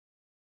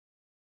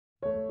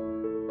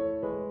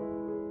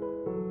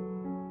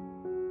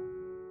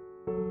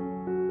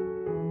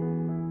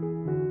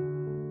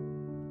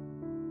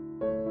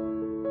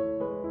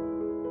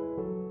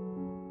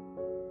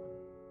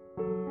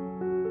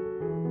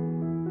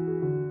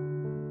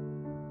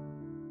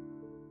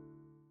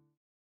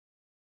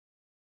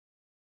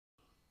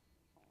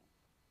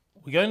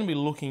We're going to be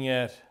looking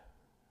at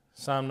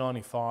Psalm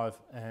 95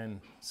 and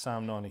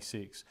Psalm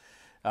 96.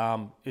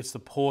 It's the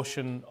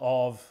portion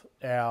of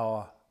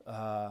our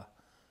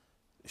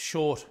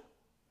short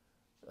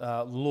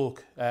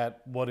look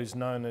at what is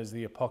known as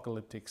the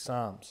apocalyptic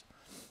Psalms.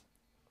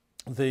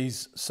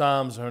 These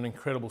Psalms are an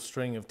incredible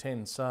string of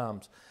 10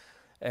 Psalms,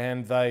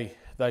 and they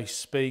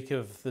speak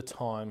of the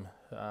time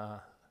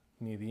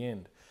near the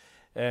end.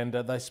 And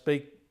they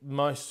speak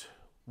most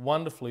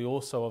wonderfully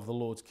also of the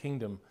Lord's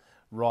kingdom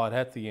right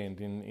at the end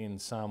in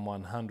Psalm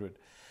 100.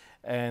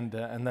 And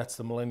that's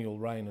the millennial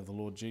reign of the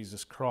Lord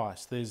Jesus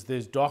Christ.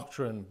 There's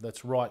doctrine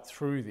that's right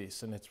through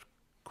this, and it's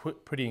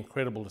pretty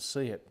incredible to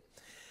see it.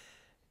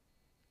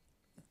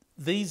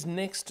 These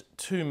next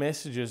two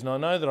messages, and I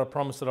know that I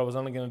promised that I was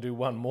only going to do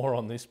one more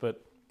on this,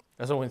 but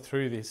as I went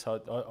through this, I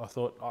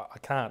thought I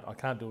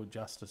can't do it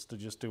justice to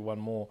just do one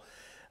more.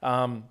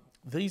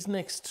 These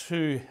next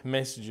two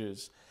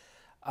messages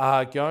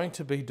are going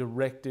to be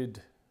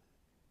directed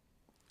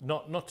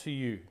not to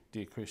you,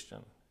 dear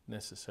Christian,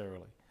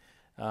 necessarily.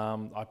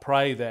 I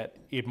pray that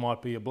it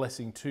might be a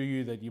blessing to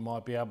you, that you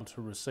might be able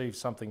to receive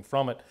something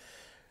from it.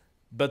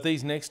 But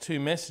these next two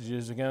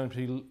messages are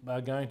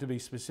going to be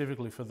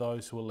specifically for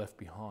those who are left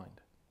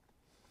behind.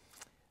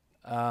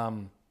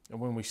 And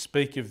when we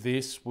speak of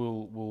this,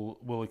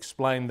 we'll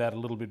explain that a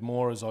little bit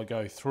more as I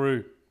go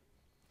through.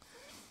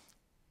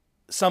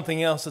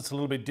 Something else that's a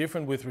little bit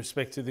different with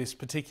respect to this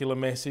particular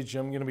message,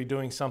 I'm going to be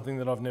doing something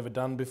that I've never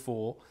done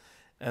before,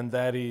 and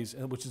that is,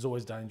 which is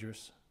always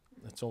dangerous.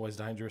 It's always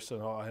dangerous,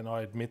 and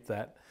I admit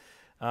that.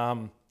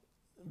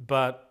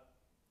 But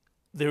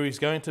there is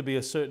going to be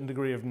a certain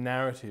degree of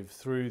narrative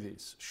through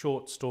this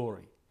short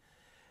story.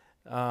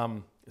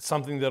 It's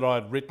something that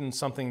I'd written,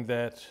 something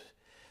that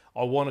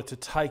I wanted to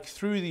take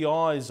through the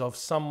eyes of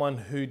someone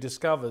who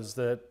discovers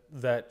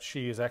that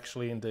she is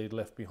actually indeed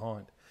left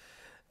behind.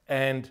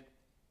 And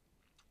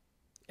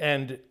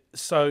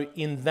so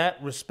in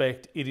that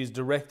respect, it is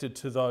directed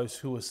to those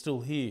who are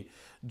still here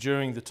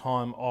during the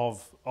time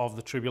of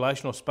the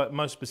tribulation, or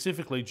most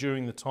specifically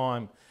during the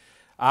time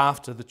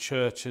after the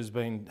church has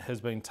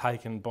been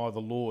taken by the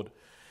Lord.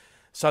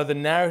 So the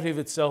narrative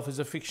itself is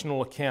a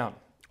fictional account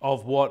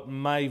of what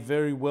may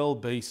very well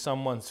be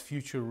someone's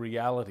future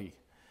reality.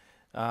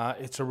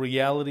 It's a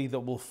reality that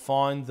will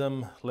find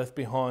them left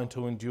behind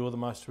to endure the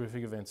most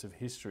horrific events of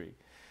history.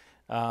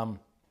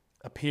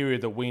 A period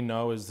that we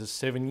know as the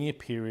 7-year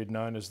period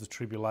known as the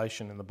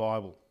tribulation in the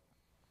Bible.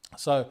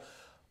 So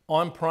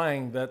I'm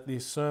praying that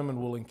this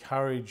sermon will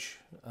encourage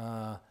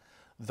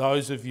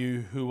those of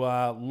you who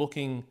are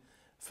looking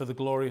for the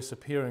glorious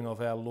appearing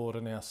of our Lord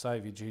and our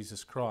Saviour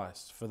Jesus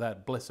Christ, for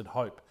that blessed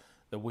hope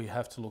that we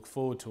have to look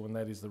forward to, and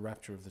that is the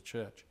rapture of the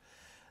church.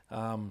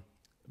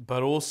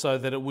 But also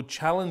that it would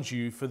challenge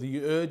you for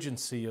the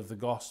urgency of the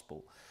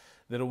gospel,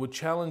 that it would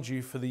challenge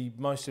you for the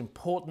most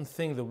important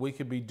thing that we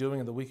could be doing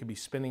and that we could be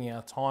spending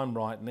our time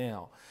right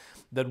now,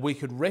 that we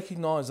could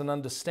recognize and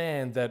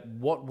understand that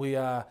what we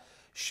are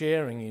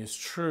sharing is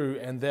true,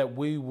 and that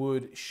we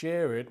would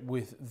share it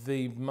with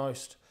the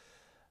most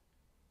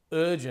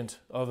urgent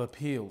of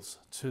appeals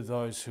to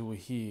those who are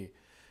here.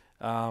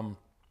 And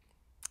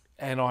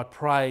I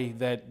pray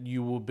that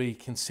you will be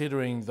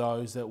considering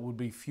those that would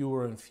be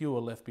fewer and fewer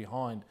left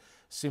behind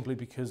simply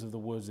because of the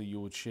words that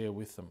you would share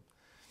with them.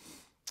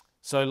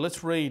 So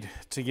let's read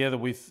together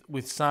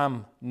with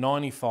Psalm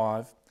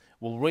 95.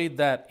 We'll read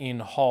that in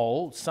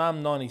whole.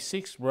 Psalm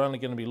 96, we're only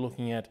going to be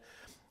looking at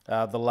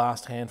the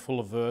last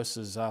handful of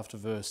verses after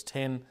verse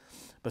 10.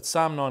 But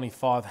Psalm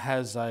 95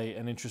 has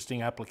an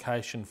interesting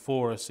application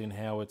for us in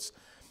how it's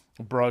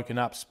broken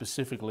up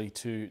specifically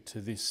to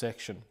this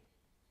section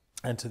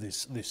and to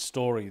this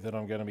story that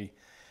I'm going to be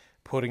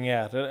putting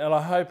out. And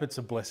I hope it's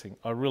a blessing.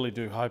 I really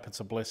do hope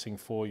it's a blessing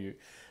for you.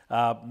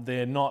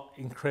 They're not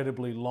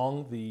incredibly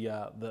long,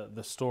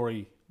 the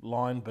story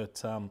line,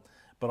 but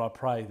I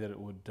pray that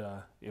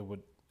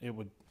it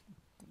would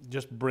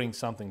just bring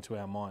something to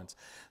our minds.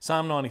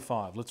 Psalm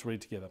 95. Let's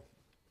read together.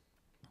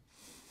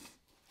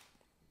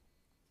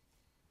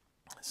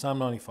 Psalm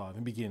 95,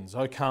 it begins,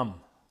 O come,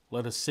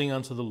 let us sing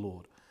unto the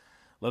Lord.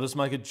 Let us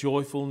make a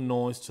joyful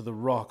noise to the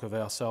rock of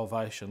our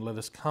salvation. Let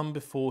us come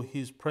before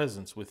his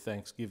presence with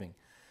thanksgiving,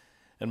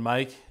 and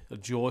make a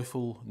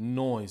joyful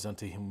noise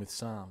unto him with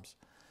psalms.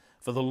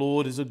 For the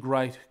Lord is a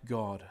great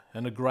God,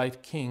 and a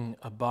great King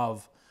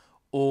above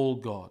all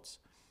gods.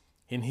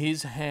 In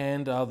his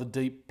hand are the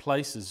deep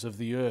places of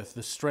the earth.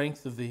 The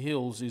strength of the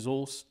hills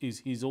is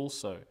his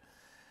also.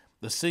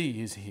 The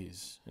sea is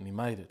his, and he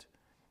made it.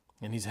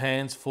 And his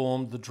hands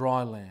formed the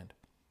dry land.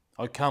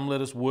 O come,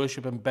 let us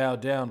worship and bow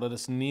down. Let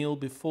us kneel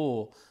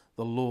before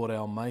the Lord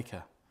our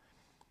Maker.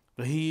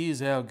 For he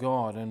is our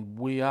God, and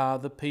we are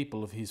the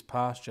people of his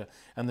pasture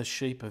and the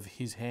sheep of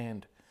his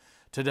hand.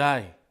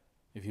 Today,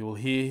 if you will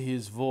hear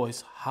his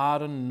voice,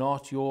 harden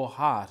not your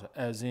heart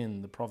as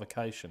in the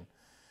provocation,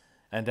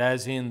 and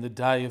as in the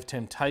day of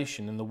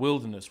temptation in the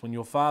wilderness, when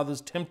your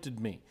fathers tempted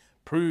me,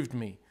 proved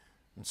me,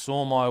 and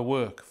saw my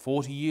work.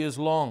 40 years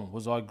long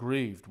was I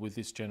grieved with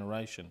this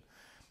generation.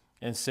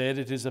 and said,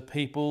 It is a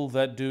people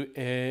that do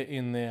err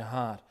in their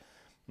heart,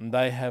 and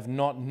they have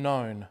not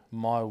known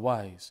my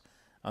ways,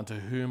 unto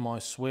whom I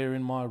swear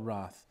in my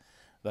wrath,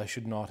 they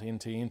should not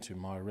enter into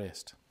my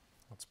rest.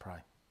 Let's pray.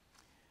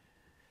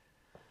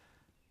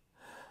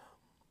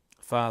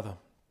 Father,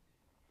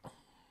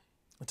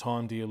 a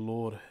time, dear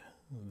Lord,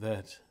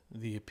 that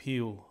the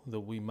appeal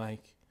that we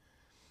make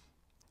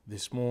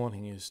this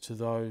morning is to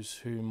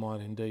those who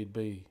might indeed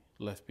be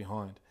left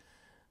behind.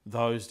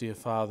 Those, dear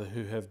Father,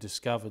 who have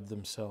discovered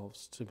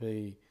themselves to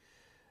be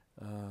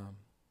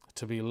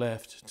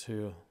left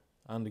to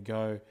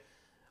undergo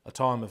a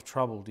time of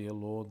trouble, dear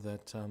Lord,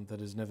 that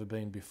has never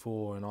been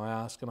before. And I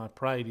ask and I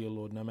pray, dear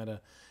Lord, no matter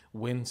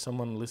when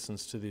someone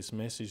listens to this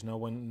message, no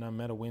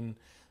matter when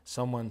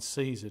someone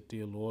sees it,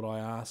 dear Lord, I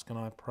ask and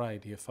I pray,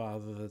 dear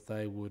Father, that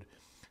they would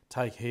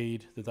take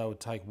heed, that they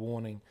would take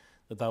warning,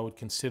 that they would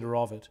consider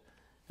of it,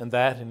 and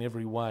that in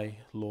every way,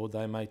 Lord,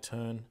 they may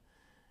turn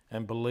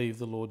and believe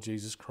the Lord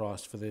Jesus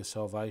Christ for their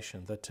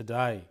salvation, that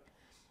today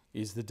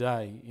is the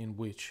day in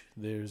which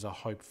there is a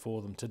hope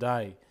for them.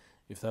 Today,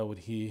 if they would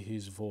hear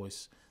his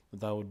voice, that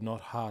they would not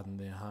harden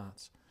their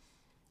hearts.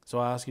 So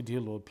I ask you,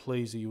 dear Lord,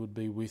 please that you would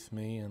be with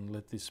me and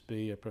let this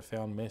be a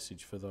profound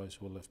message for those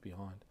who are left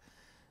behind.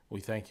 We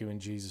thank you in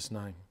Jesus'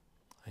 name.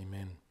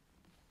 Amen.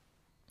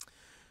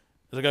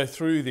 As I go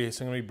through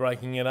this, I'm going to be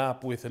breaking it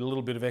up with a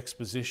little bit of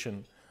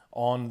exposition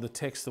on the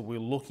text that we're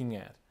looking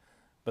at.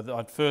 But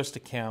at first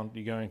account,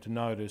 you're going to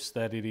notice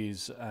that it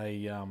is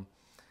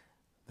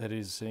that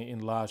is in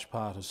large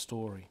part a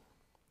story.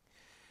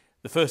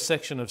 The first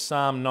section of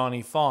Psalm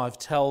 95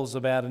 tells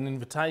about an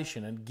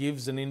invitation and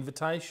gives an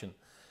invitation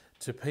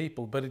to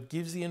people, but it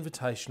gives the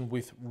invitation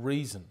with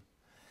reason.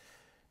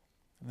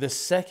 The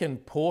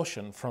second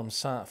portion from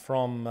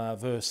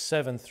verse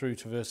 7 through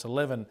to verse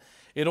 11,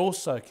 it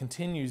also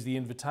continues the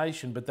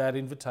invitation, but that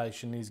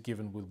invitation is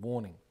given with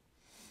warning.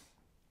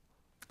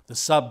 The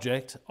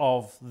subject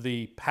of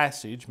the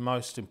passage,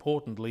 most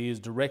importantly, is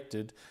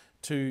directed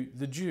to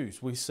the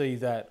Jews. We see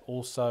that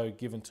also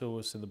given to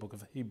us in the book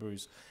of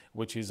Hebrews,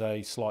 which is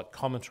a slight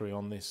commentary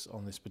on this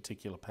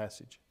particular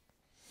passage.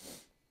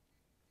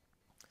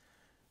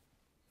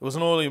 It was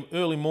an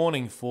early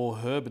morning for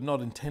her, but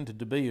not intended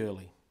to be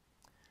early.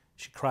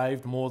 She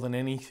craved more than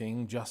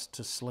anything just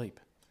to sleep.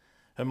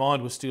 Her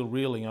mind was still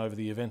reeling over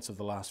the events of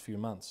the last few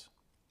months.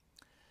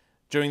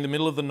 During the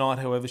middle of the night,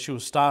 however, she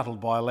was startled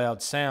by a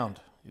loud sound.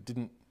 It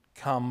didn't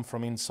come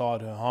from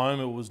inside her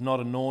home. It was not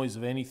a noise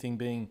of anything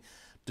being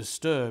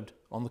disturbed.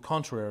 On the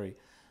contrary,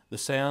 the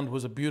sound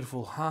was a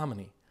beautiful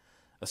harmony,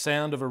 a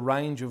sound of a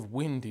range of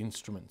wind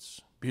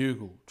instruments,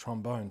 bugle,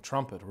 trombone,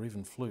 trumpet, or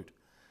even flute.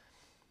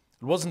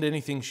 It wasn't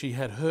anything she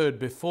had heard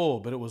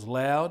before, but it was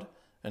loud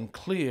and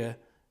clear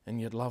and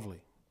yet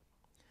lovely.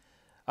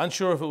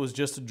 Unsure if it was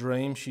just a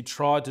dream, she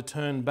tried to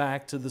turn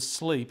back to the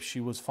sleep she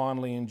was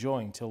finally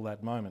enjoying till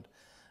that moment.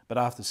 But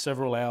after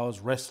several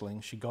hours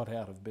wrestling, she got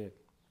out of bed.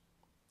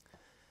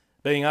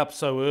 Being up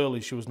so early,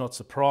 she was not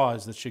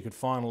surprised that she could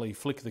finally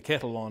flick the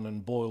kettle on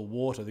and boil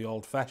water the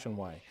old-fashioned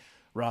way,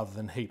 rather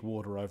than heat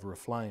water over a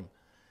flame.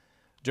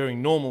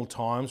 During normal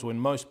times, when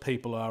most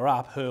people are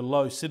up, her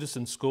low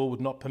citizen score would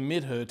not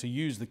permit her to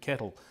use the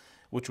kettle,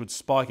 which would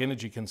spike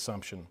energy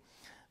consumption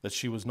that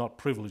she was not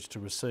privileged to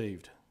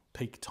receive.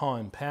 Peak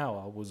time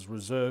power was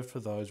reserved for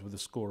those with a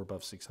score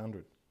above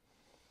 600.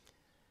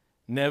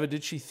 Never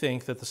did she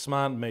think that the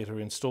smart meter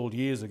installed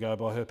years ago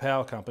by her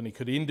power company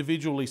could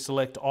individually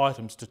select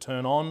items to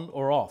turn on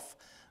or off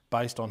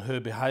based on her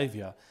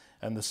behaviour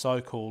and the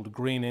so-called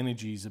green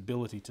energy's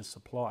ability to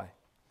supply.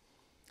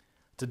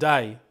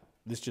 Today,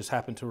 this just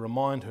happened to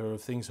remind her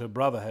of things her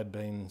brother had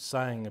been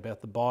saying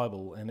about the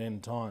Bible and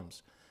end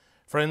times.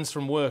 Friends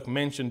from work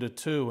mentioned it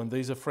too, and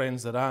these are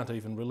friends that aren't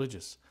even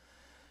religious.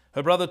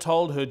 Her brother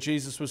told her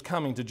Jesus was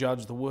coming to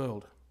judge the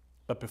world,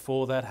 but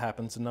before that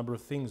happens, a number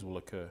of things will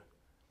occur.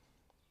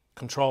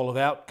 Control of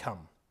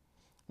outcome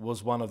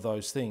was one of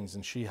those things,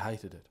 and she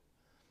hated it.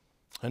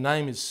 Her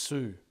name is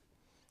Sue.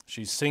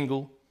 She's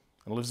single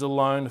and lives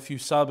alone a few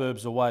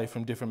suburbs away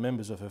from different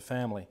members of her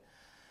family.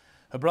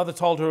 Her brother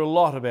told her a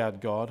lot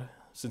about God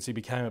since he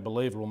became a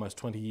believer almost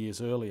 20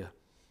 years earlier.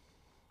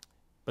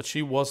 But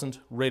she wasn't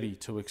ready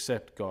to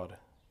accept God.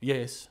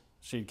 Yes,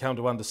 she'd come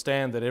to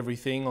understand that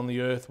everything on the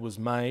earth was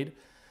made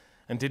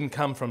and didn't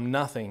come from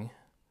nothing,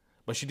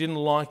 but she didn't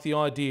like the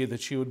idea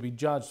that she would be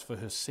judged for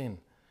her sin.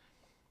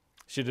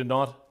 She did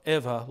not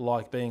ever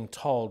like being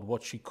told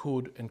what she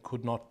could and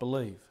could not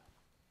believe.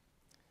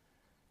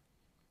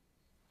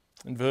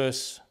 In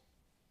verse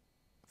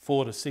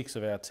 4 to 6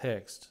 of our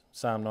text,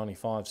 Psalm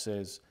 95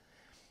 says,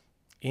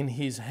 "In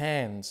his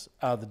hands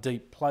are the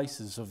deep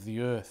places of the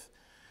earth.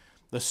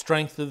 The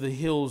strength of the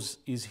hills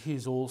is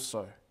his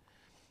also.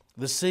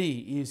 The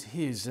sea is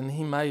his, and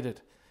he made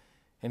it,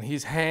 and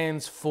his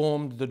hands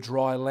formed the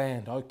dry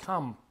land. Oh,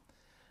 come,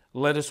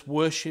 let us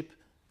worship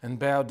and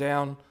bow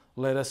down.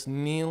 Let us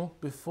kneel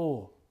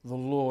before the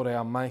Lord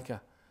our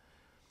Maker."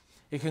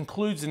 It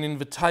concludes an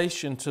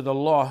invitation to the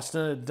lost,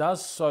 and it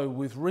does so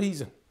with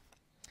reason.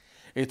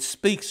 It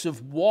speaks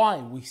of why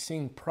we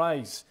sing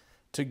praise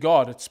to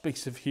God. It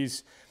speaks of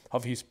his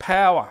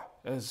power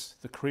as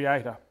the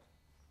Creator.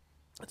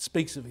 It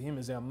speaks of him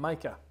as our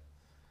Maker.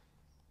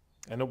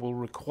 And it will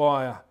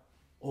require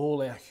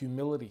all our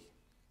humility.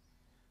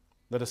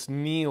 Let us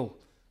kneel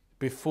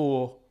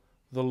before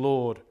the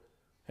Lord,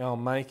 our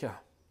Maker.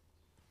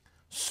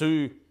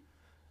 Sue,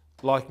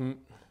 like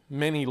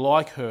many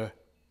like her,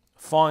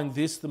 find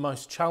this the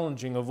most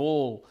challenging of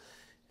all,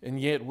 and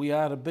yet we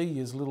are to be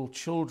as little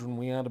children.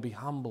 We are to be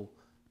humble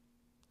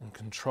and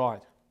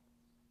contrite.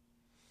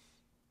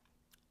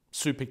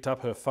 Sue picked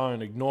up her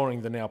phone,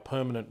 ignoring the now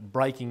permanent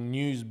breaking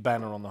news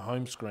banner on the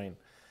home screen.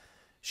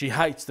 She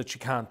hates that she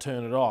can't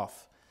turn it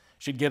off.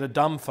 She'd get a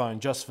dumb phone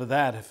just for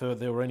that if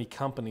there were any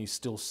companies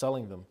still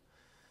selling them.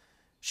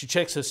 She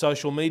checks her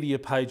social media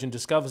page and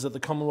discovers that the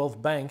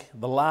Commonwealth Bank,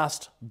 the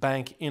last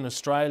bank in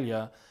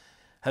Australia,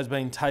 has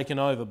been taken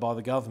over by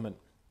the government.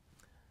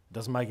 It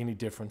doesn't make any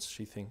difference,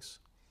 she thinks.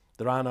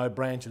 There are no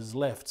branches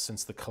left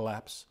since the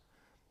collapse,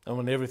 and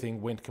when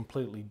everything went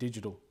completely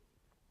digital.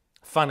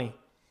 Funny,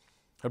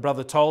 her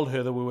brother told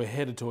her that we were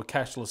headed to a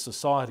cashless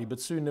society,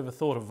 but Sue never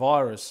thought a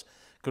virus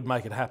could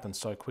make it happen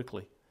so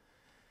quickly.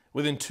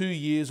 Within 2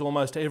 years,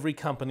 almost every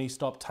company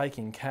stopped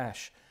taking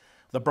cash.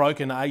 The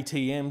broken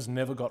ATMs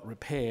never got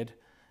repaired,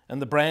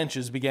 and the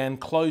branches began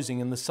closing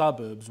in the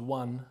suburbs,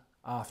 one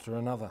after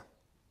another.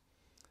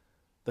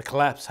 The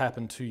collapse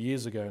happened 2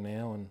 years ago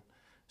now, and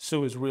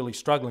Sue is really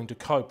struggling to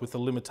cope with the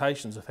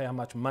limitations of how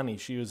much money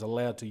she is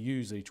allowed to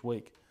use each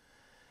week.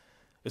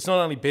 It's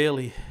only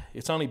barely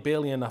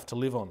enough to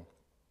live on.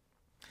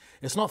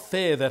 It's not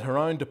fair that her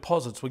own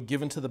deposits were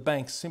given to the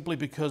bank simply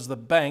because the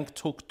bank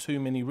took too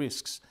many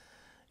risks.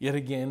 Yet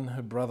again,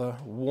 her brother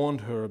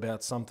warned her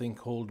about something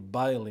called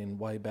bail-in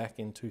way back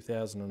in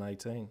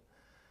 2018,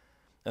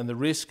 and the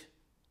risk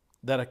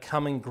that a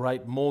coming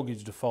great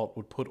mortgage default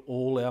would put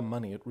all our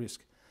money at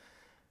risk.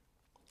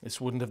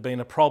 This wouldn't have been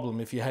a problem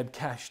if you had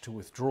cash to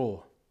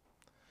withdraw.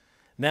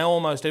 Now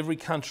almost every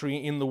country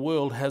in the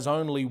world has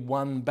only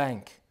one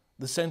bank,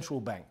 the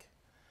central bank.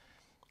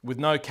 With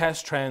no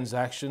cash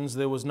transactions,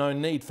 there was no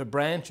need for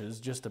branches,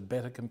 just a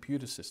better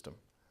computer system.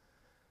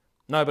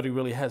 Nobody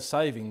really has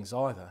savings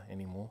either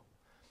anymore.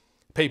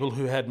 People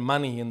who had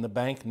money in the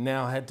bank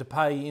now had to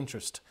pay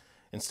interest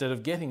instead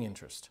of getting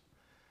interest.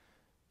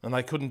 And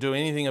they couldn't do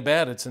anything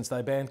about it since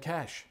they banned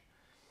cash.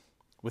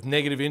 With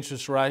negative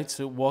interest rates,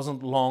 it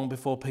wasn't long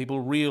before people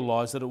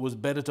realised that it was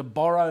better to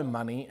borrow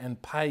money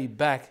and pay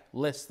back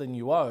less than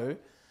you owe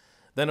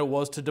than it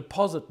was to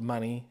deposit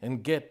money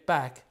and get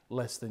back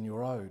less than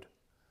you're owed.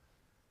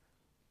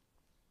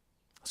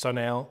 So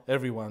now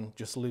everyone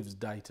just lives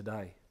day to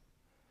day.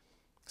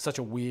 Such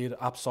a weird,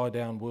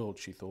 upside-down world,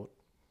 she thought.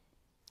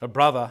 Her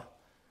brother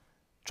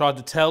tried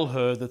to tell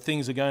her that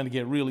things are going to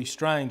get really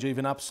strange,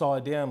 even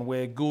upside down,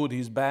 where good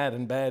is bad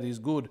and bad is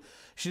good.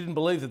 She didn't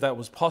believe that that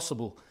was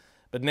possible,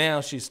 but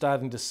now she's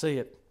starting to see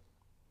it.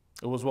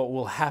 It was what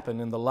will happen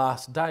in the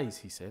last days,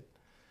 he said.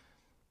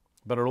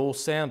 But it all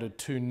sounded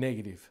too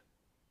negative.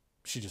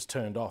 She just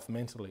turned off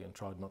mentally and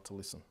tried not to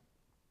listen.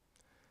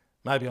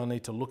 Maybe I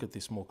need to look at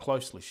this more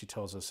closely, she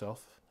tells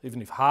herself.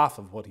 Even if half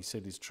of what he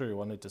said is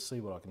true, I need to see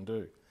what I can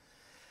do.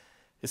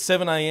 It's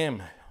 7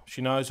 a.m.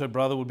 She knows her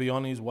brother would be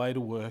on his way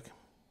to work.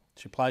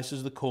 She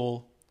places the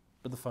call,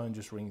 but the phone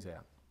just rings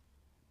out.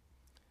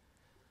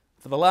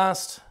 For the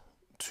last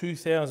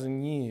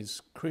 2,000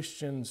 years,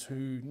 Christians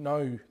who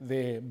know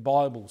their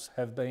Bibles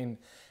have been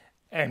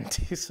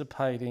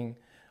anticipating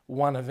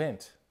one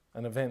event,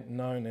 an event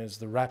known as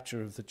the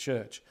Rapture of the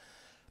church.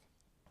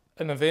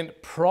 An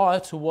event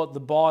prior to what the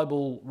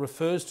Bible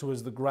refers to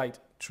as the Great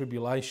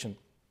Tribulation.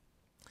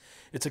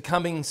 It's a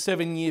coming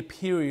 7-year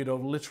period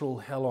of literal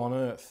hell on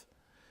earth.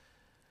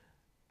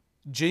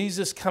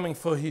 Jesus coming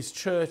for his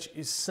church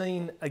is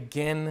seen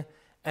again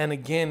and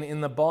again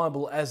in the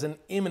Bible as an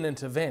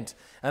imminent event,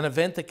 an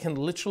event that can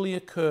literally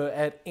occur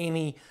at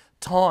any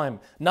time.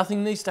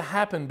 Nothing needs to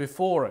happen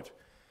before it.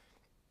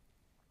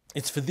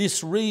 It's for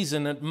this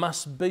reason it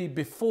must be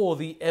before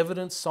the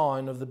evident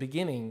sign of the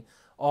beginning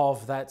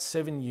of that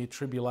 7-year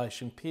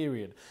tribulation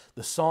period,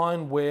 the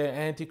sign where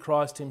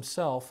Antichrist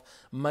himself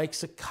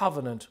makes a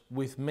covenant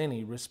with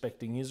many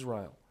respecting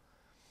Israel.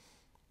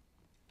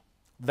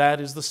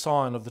 That is the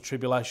sign of the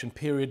tribulation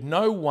period.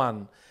 No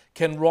one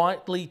can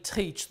rightly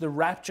teach the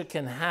rapture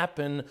can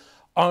happen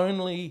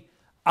only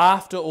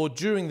after or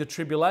during the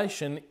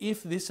tribulation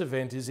if this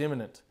event is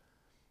imminent.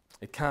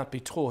 It can't be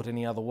taught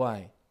any other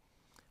way.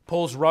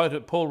 Paul wrote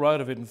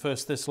of it in 1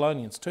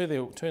 Thessalonians. Turn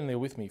there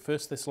with me. 1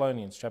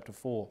 Thessalonians chapter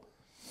 4.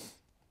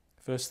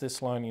 1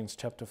 Thessalonians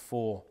chapter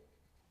 4.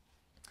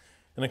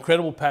 An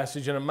incredible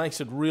passage, and it makes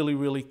it really,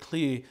 really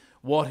clear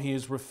what he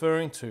is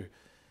referring to.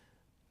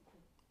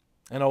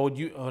 And I would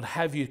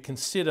have you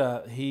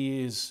consider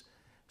he is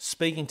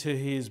speaking to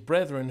his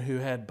brethren who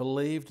had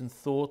believed and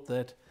thought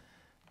that,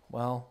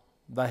 well,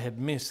 they had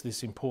missed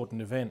this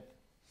important event.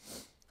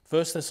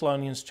 1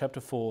 Thessalonians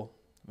chapter 4,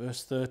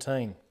 verse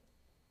 13.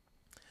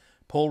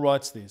 Paul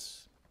writes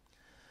this,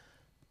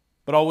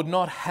 "But I would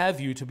not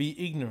have you to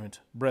be ignorant,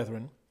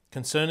 brethren,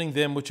 concerning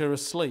them which are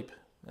asleep,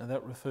 Now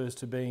that refers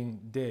to being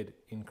dead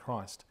in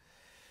Christ.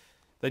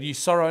 That you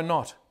sorrow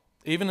not,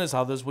 even as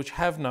others which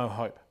have no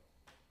hope.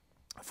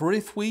 For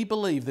if we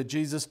believe that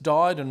Jesus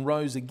died and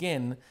rose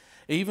again,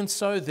 even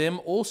so them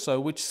also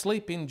which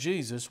sleep in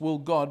Jesus will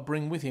God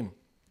bring with him.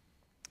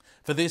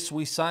 For this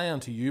we say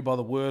unto you by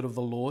the word of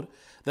the Lord,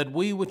 that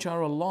we which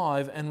are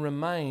alive and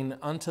remain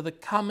unto the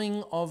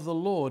coming of the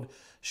Lord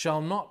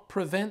shall not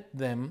prevent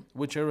them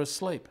which are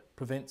asleep.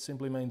 Prevent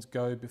simply means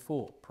go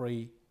before,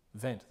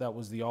 prevent. That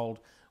was the old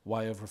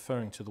way of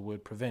referring to the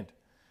word prevent.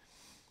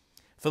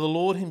 For the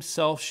Lord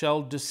himself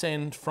shall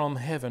descend from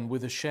heaven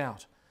with a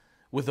shout,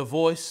 with the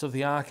voice of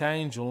the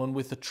archangel, and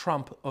with the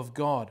trump of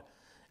God,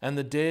 and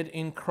the dead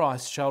in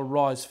Christ shall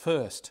rise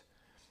first.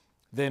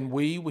 Then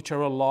we which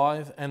are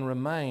alive and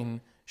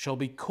remain shall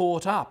be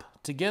caught up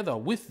together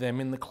with them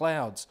in the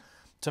clouds,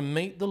 to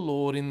meet the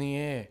Lord in the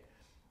air,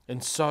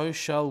 and so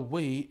shall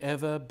we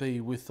ever be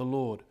with the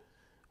Lord.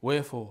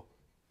 Wherefore,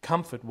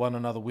 comfort one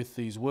another with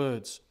these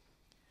words.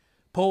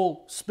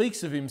 Paul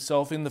speaks of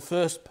himself in the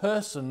first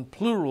person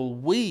plural.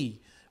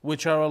 We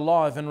which are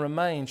alive and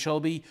remain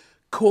shall be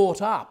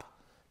caught up,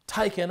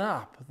 taken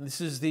up. This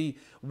is the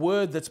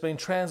word that's been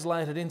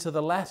translated into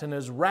the Latin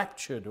as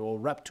raptured or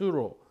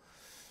rapturo.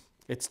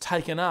 It's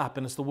taken up,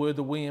 and it's the word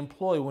that we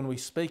employ when we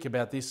speak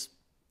about this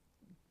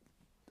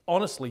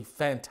honestly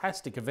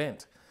fantastic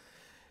event.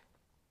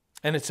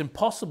 And it's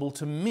impossible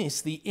to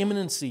miss the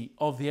imminency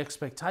of the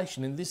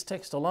expectation in this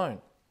text alone.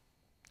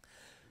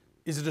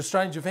 Is it a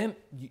strange event?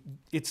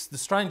 It's the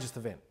strangest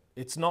event.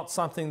 It's not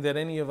something that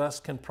any of us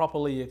can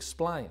properly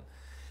explain.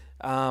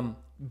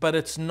 But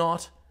it's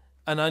not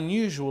an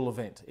unusual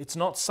event. It's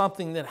not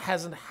something that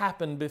hasn't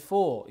happened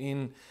before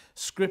in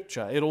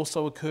Scripture. It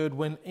also occurred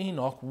when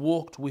Enoch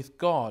walked with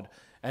God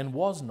and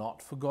was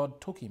not, for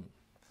God took him.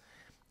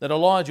 That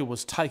Elijah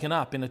was taken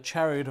up in a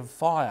chariot of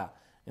fire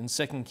in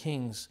 2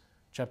 Kings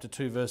chapter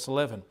 2 verse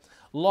 11.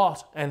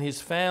 Lot and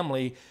his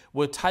family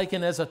were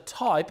taken as a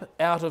type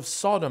out of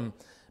Sodom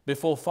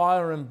before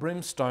fire and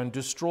brimstone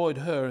destroyed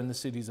her and the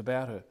cities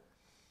about her.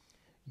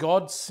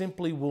 God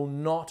simply will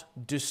not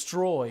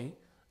destroy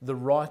the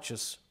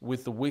righteous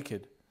with the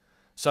wicked,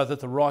 so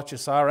that the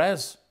righteous are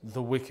as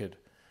the wicked.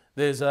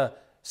 There's a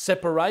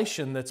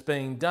separation that's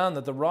being done,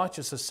 that the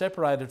righteous are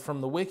separated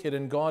from the wicked,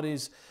 and God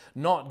is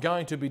not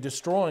going to be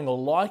destroying or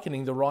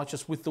likening the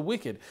righteous with the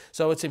wicked.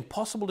 So it's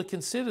impossible to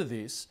consider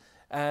this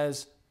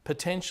as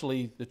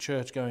potentially the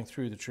church going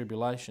through the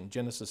tribulation.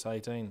 Genesis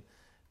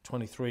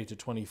 18:23 to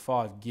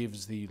 25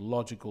 gives the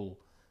logical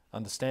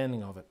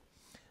understanding of it.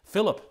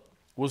 Philip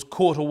was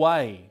caught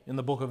away in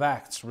the book of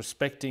Acts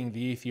respecting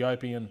the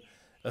Ethiopian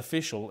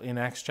official in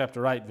Acts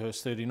chapter 8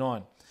 verse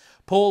 39.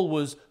 Paul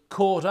was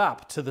caught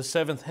up to the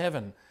seventh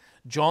heaven.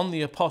 John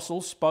the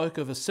Apostle spoke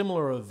of a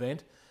similar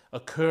event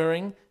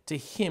occurring to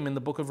him in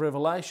the book of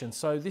Revelation.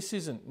 So this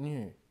isn't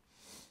new.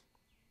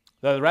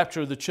 Though the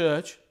rapture of the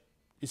church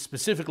is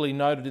specifically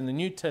noted in the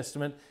New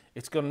Testament,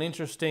 it's got an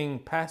interesting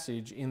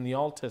passage in the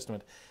Old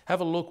Testament. Have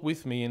a look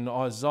with me in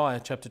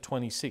Isaiah chapter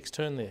 26.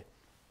 Turn there.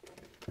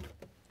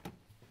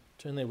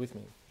 Turn there with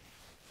me.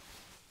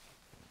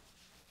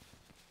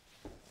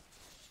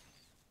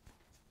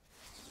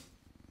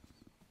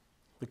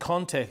 The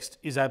context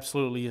is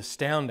absolutely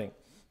astounding,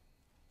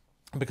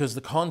 because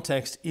the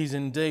context is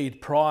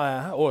indeed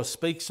prior, or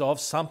speaks of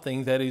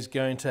something that is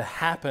going to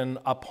happen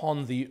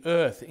upon the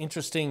earth.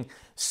 Interesting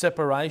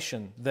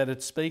separation that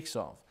it speaks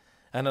of.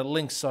 And it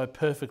links so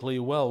perfectly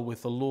well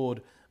with the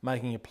Lord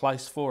making a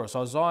place for us.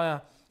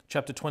 Isaiah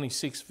chapter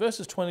 26,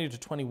 verses 20 to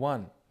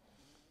 21.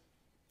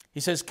 He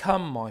says,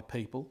 "Come, my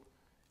people,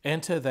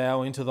 enter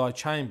thou into thy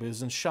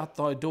chambers, and shut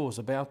thy doors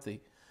about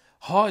thee.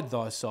 Hide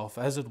thyself,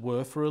 as it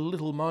were, for a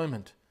little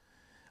moment,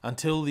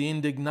 until the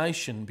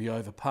indignation be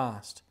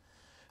overpast.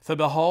 For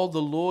behold,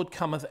 the Lord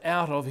cometh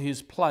out of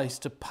his place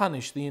to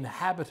punish the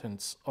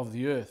inhabitants of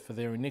the earth for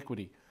their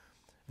iniquity.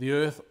 The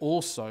earth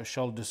also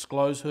shall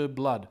disclose her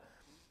blood,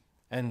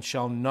 and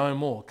shall no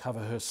more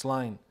cover her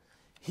slain."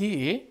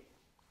 Here,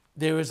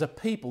 there is a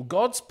people,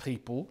 God's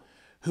people,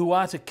 who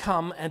are to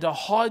come and to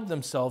hide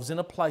themselves in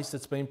a place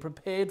that's been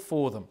prepared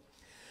for them.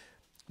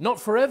 Not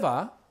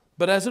forever,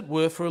 but as it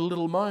were for a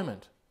little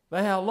moment.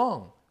 But how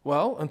long?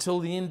 Well, until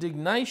the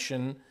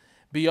indignation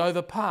be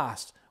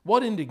overpast.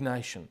 What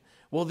indignation?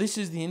 Well, this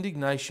is the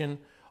indignation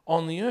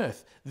on the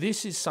earth.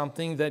 This is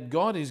something that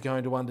God is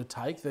going to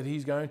undertake, that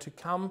he's going to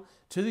come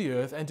to the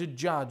earth and to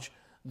judge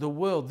the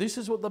world. This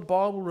is what the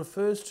Bible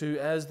refers to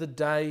as the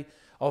day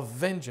of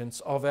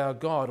vengeance of our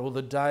God, or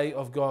the day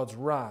of God's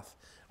wrath,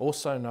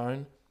 also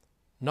known,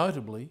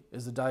 notably,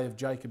 as the day of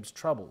Jacob's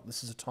trouble.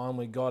 This is a time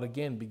where God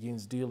again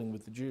begins dealing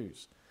with the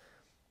Jews.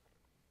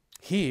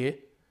 Here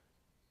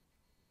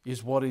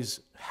is what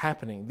is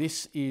happening.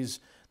 This is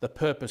the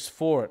purpose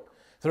for it.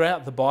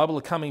 Throughout the Bible,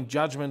 the coming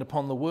judgment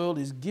upon the world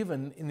is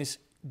given in this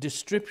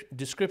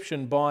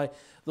description by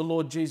the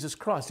Lord Jesus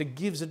Christ. It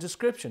gives a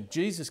description.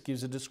 Jesus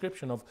gives a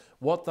description of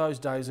what those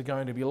days are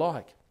going to be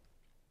like.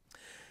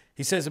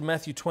 He says in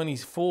Matthew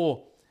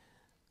 24,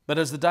 "But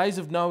as the days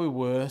of Noah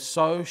were,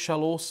 so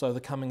shall also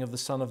the coming of the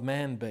Son of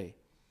Man be.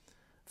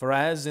 For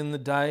as in the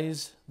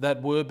days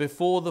that were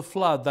before the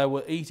flood, they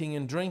were eating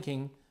and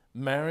drinking,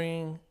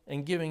 marrying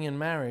and giving in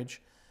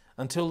marriage,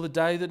 until the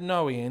day that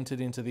Noah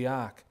entered into the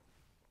ark,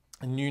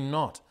 and knew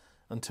not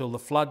until the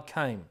flood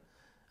came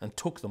and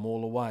took them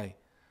all away.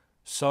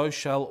 So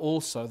shall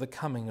also the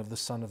coming of the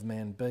Son of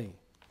Man be.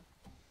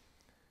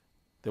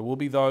 There will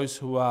be those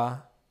who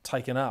are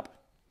taken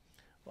up,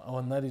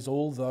 and that is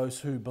all those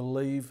who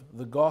believe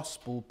the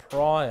gospel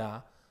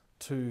prior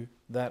to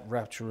that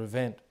rapture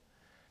event.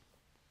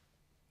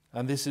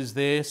 And this is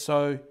there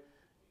so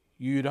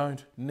you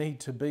don't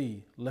need to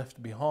be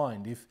left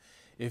behind.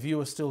 If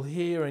you are still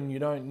here and you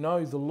don't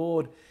know the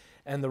Lord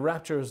and the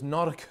rapture has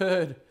not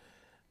occurred,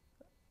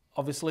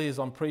 obviously as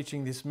I'm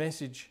preaching this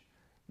message,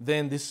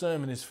 then this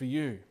sermon is for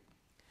you.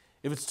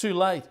 If it's too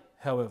late,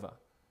 however,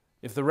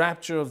 if the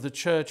rapture of the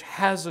church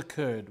has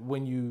occurred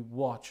when you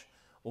watch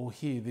or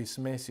hear this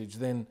message,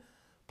 then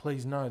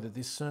please know that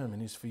this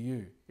sermon is for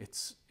you.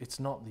 It's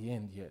not the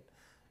end yet,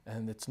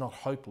 and it's not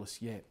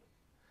hopeless yet.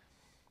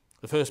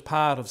 The first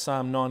part of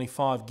Psalm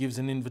 95 gives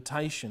an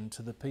invitation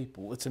to the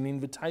people. It's an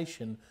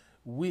invitation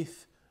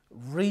with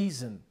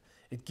reason.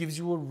 It gives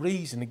you a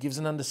reason. It gives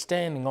an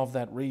understanding of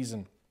that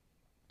reason.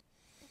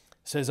 It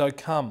says, "O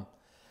come,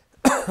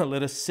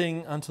 let us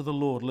sing unto the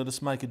Lord. Let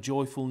us make a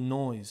joyful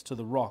noise to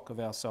the rock of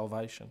our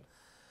salvation.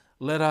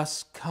 Let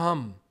us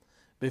come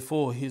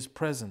before his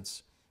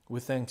presence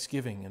with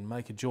thanksgiving and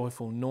make a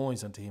joyful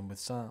noise unto him with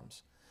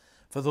psalms.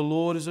 For the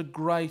Lord is a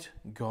great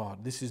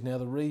God." This is now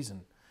the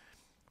reason.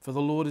 "For the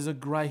Lord is a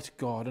great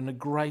God and a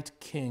great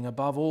King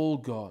above all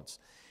gods.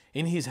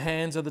 In his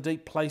hands are the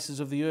deep places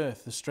of the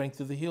earth. The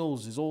strength of the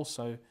hills is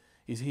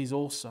his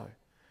also.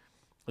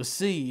 The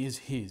sea is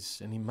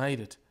his, and he made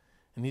it,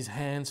 and his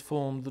hands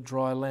formed the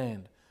dry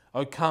land.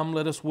 O come,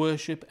 let us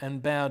worship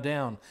and bow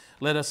down.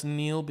 Let us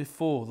kneel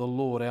before the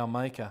Lord our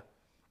Maker."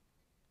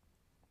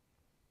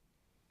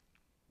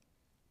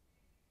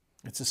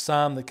 It's a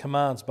psalm that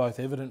commands both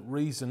evident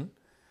reason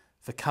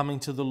for coming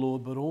to the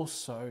Lord, but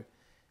also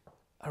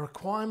a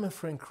requirement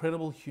for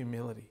incredible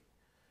humility.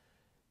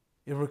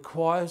 It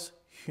requires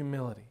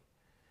humility.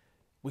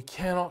 We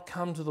cannot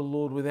come to the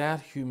Lord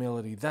without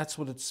humility. That's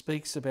what it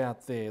speaks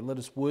about there. Let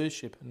us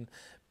worship and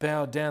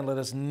bow down. Let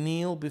us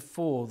kneel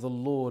before the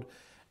Lord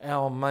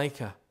our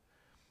Maker.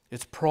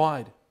 It's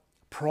pride.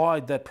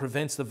 Pride that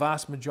prevents the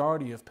vast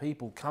majority of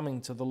people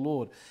coming to the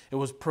Lord. It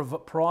was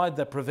pride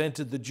that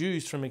prevented the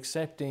Jews from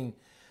accepting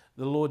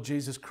the Lord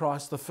Jesus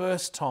Christ the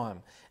first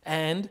time.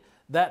 And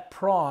that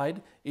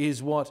pride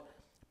is what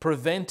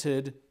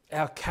prevented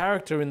our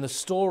character in the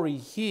story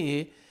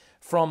here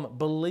from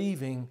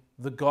believing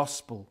the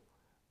gospel.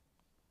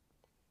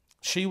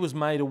 She was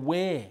made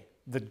aware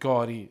that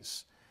God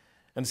is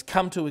and has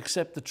come to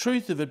accept the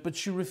truth of it, but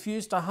she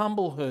refused to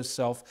humble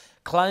herself,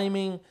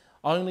 claiming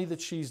only that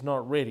she's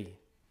not ready.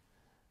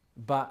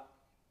 But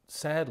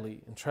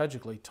sadly and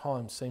tragically,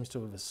 time seems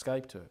to have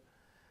escaped her.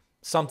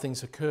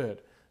 Something's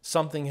occurred.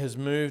 Something has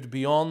moved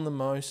beyond the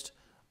most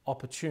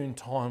opportune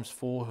times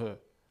for her.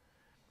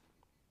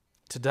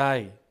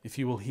 Today, if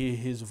you will hear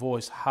his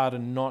voice,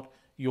 harden not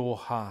your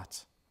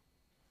heart.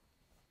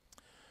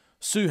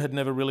 Sue had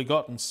never really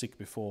gotten sick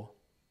before.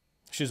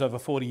 She's over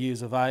 40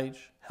 years of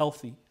age,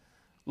 healthy,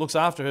 looks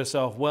after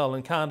herself well,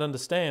 and can't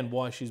understand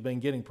why she's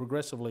been getting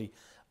progressively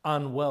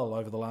unwell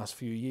over the last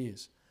few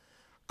years.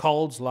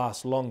 Colds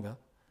last longer.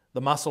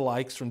 The muscle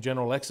aches from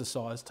general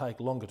exercise take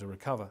longer to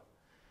recover.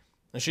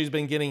 And she's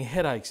been getting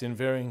headaches in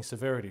varying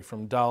severity,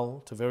 from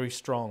dull to very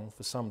strong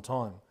for some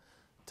time.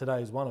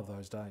 Today is one of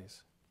those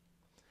days.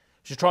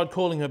 She tried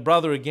calling her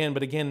brother again,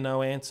 but again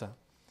no answer.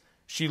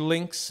 She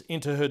links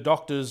into her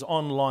doctor's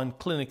online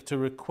clinic to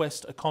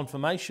request a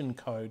confirmation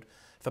code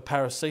for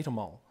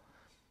paracetamol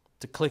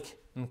to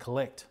click and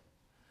collect.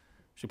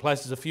 She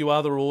places a few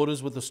other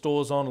orders with the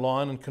stores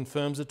online and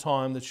confirms a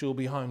time that she'll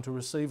be home to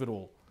receive it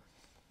all.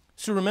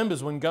 She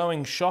remembers when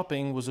going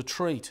shopping was a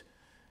treat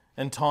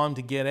and time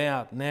to get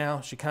out. Now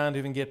she can't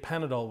even get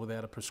Panadol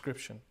without a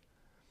prescription.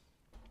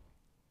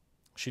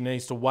 She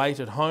needs to wait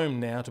at home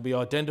now to be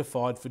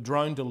identified for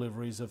drone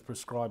deliveries of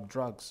prescribed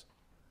drugs.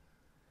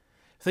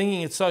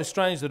 Thinking it's so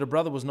strange that her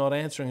brother was not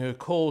answering her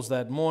calls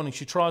that morning,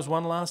 she tries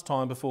one last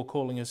time before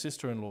calling her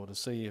sister-in-law to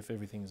see if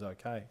everything's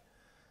okay.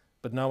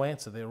 But no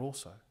answer there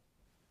also.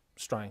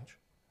 Strange.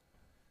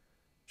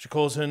 She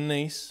calls her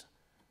niece,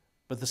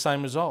 but the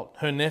same result.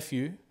 Her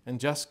nephew, and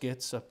just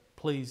gets a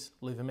 "please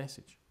leave a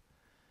message."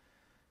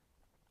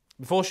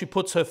 Before she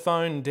puts her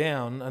phone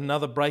down,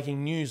 another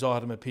breaking news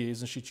item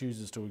appears and she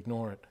chooses to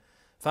ignore it.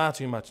 Far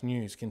too much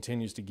news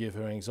continues to give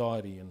her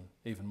anxiety and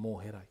even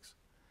more headaches.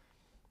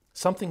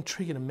 Something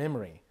triggered a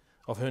memory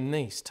of her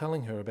niece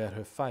telling her about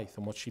her faith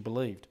and what she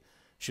believed.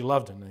 She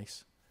loved her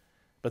niece,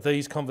 but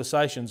these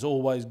conversations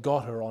always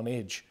got her on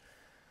edge.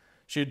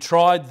 She had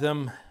tried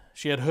them,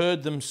 she had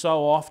heard them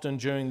so often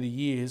during the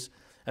years,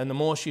 and the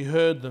more she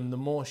heard them, the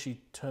more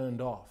she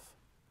turned off.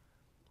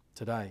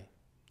 Today,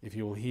 if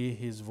you will hear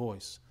his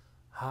voice,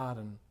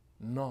 harden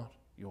not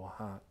your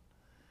heart.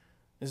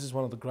 This is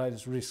one of the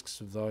greatest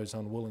risks of those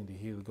unwilling to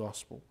hear the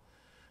gospel.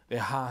 Their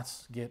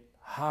hearts get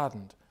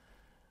hardened,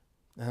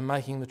 and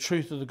making the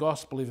truth of the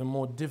gospel even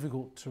more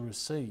difficult to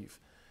receive.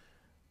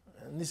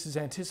 And this is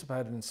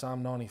anticipated in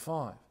Psalm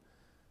 95.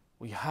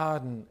 We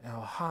harden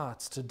our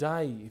hearts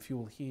today if you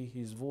will hear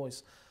his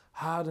voice.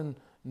 Harden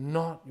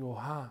not your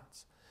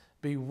hearts.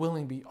 Be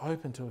willing, be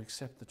open to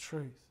accept the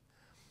truth.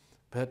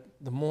 But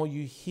the more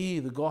you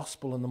hear the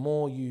gospel and the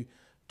more you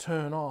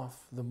turn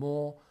off, the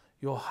more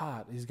your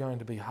heart is going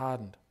to be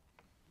hardened.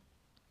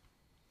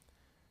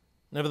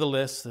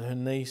 Nevertheless, her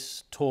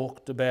niece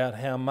talked about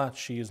how much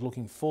she is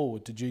looking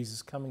forward to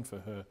Jesus coming for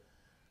her.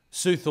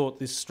 Sue thought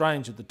this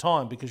strange at the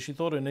time because she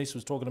thought her niece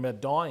was talking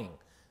about dying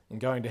and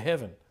going to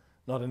heaven,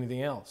 not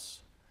anything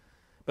else.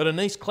 But her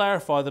niece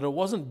clarified that it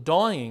wasn't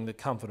dying that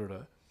comforted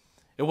her.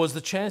 It was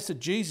the chance that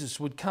Jesus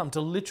would come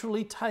to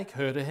literally take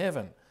her to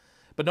heaven.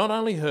 But not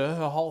only her,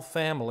 her whole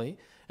family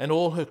and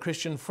all her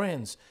Christian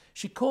friends.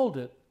 She called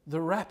it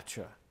the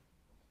Rapture.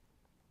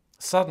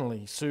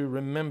 Suddenly, Sue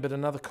remembered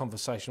another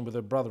conversation with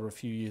her brother a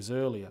few years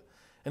earlier,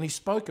 and he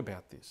spoke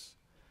about this.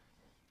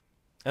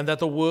 And that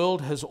the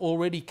world has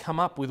already come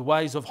up with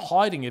ways of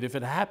hiding it if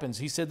it happens.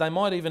 He said they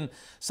might even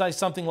say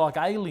something like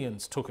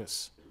aliens took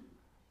us.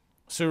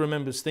 Sue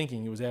remembers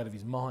thinking he was out of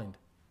his mind.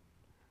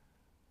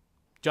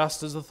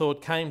 Just as the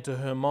thought came to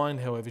her mind,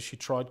 however, she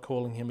tried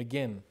calling him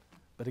again,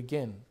 but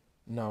again,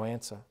 no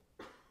answer.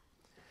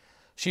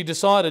 She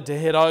decided to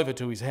head over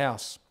to his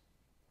house.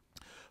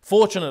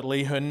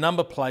 Fortunately, her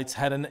number plates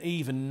had an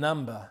even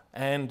number,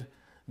 and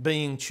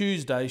being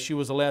Tuesday, she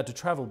was allowed to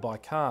travel by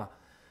car.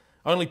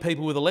 Only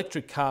people with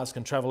electric cars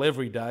can travel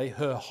every day.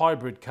 Her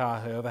hybrid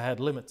car, however, had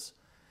limits.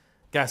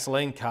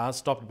 Gasoline cars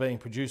stopped being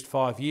produced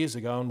 5 years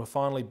ago and were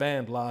finally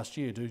banned last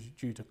year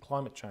due to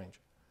climate change.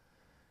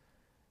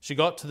 She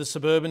got to the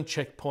suburban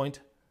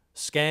checkpoint,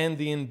 scanned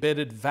the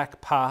embedded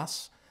VAC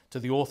pass to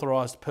the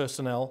authorised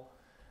personnel,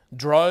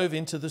 drove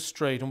into the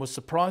street and was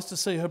surprised to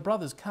see her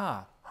brother's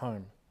car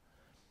home.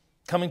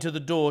 Coming to the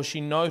door, she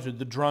noted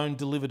the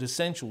drone-delivered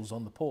essentials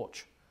on the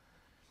porch.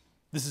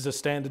 This is a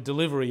standard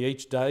delivery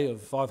each day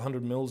of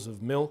 500 mils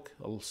of milk,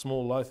 a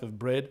small loaf of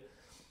bread,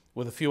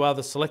 with a few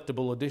other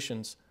selectable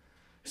additions.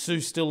 Sue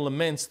still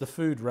laments the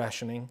food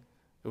rationing.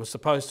 It was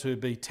supposed to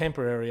be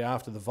temporary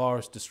after the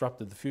virus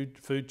disrupted the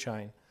food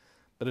chain,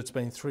 but it's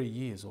been 3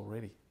 years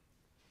already.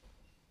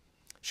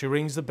 She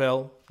rings the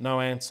bell, no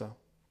answer.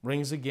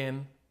 Rings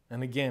again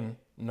and again,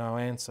 no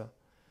answer.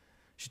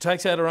 She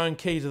takes out her own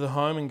key to the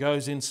home and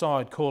goes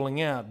inside,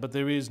 calling out, but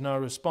there is no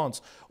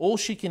response. All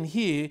she can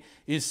hear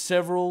is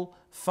several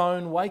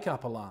phone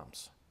wake-up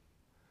alarms.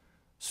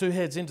 Sue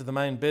heads into the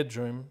main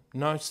bedroom,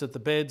 notes that the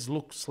beds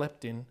look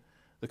slept in,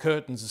 the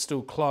curtains are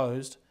still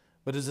closed,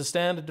 but is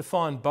astounded to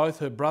find both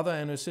her brother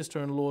and her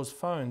sister-in-law's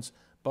phones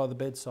by the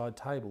bedside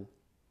table,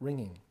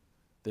 ringing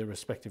their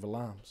respective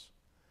alarms.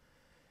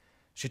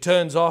 She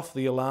turns off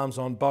the alarms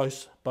on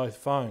both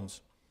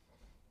phones.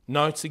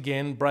 Notes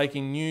again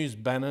breaking news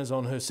banners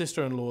on her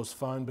sister-in-law's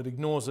phone, but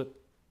ignores it.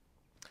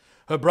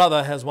 Her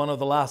brother has one of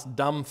the last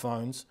dumb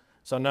phones,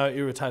 so no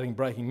irritating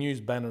breaking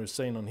news banner is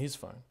seen on his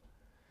phone.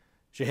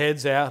 She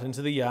heads out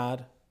into the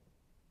yard.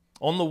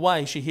 On the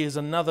way, she hears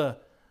another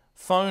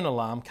phone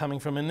alarm coming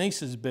from her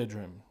niece's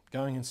bedroom.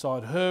 Going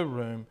inside her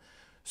room,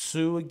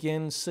 Sue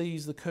again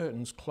sees the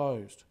curtains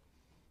closed.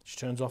 She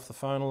turns off the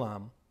phone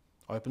alarm,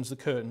 opens the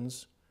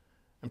curtains,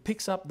 and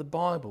picks up the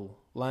Bible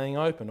laying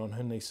open on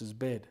her niece's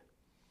bed.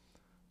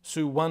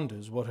 Sue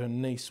wonders what her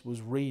niece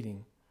was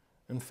reading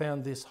and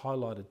found this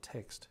highlighted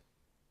text.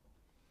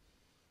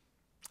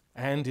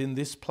 And in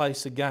this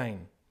place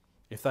again,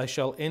 if they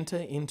shall enter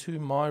into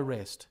my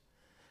rest,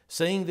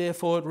 seeing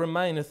therefore it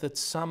remaineth that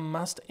some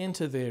must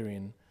enter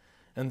therein,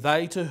 and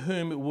they to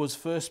whom it was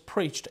first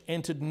preached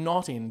entered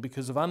not in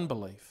because of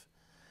unbelief.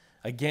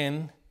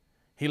 Again,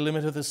 he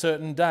limiteth a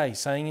certain day,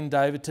 saying in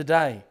David,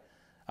 today,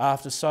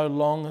 after so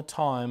long a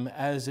time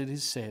as it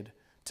is said,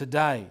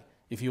 today,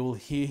 if you will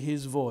hear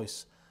his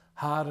voice,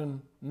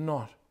 harden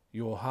not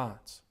your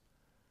hearts.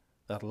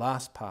 That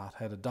last part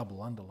had a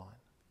double underline.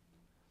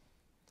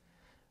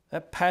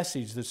 That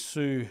passage that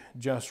Sue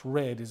just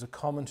read is a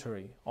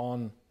commentary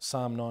on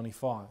Psalm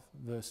 95,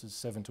 verses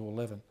 7 to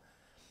 11.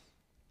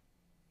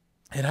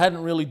 It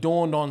hadn't really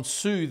dawned on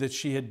Sue that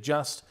she had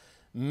just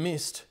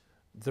missed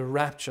the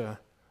rapture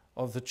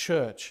of the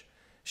church.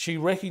 She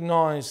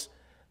recognised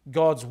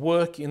God's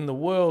work in the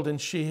world, and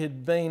she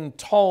had been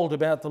told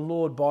about the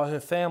Lord by her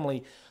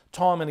family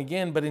time and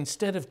again, but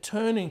instead of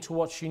turning to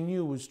what she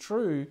knew was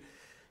true,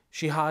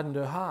 she hardened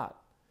her heart.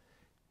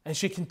 And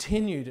she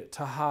continued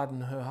to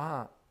harden her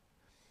heart.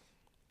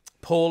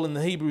 Paul in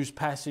the Hebrews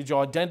passage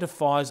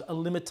identifies a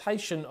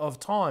limitation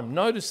of time.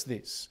 Notice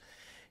this.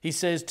 He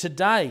says,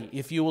 today,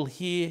 if you will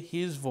hear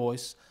his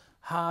voice,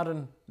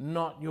 harden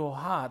not your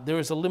heart. There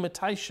is a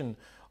limitation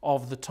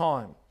of the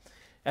time.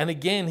 And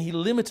again, he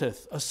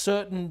limiteth a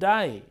certain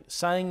day,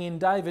 saying in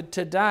David,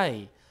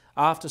 today,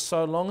 after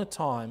so long a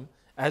time,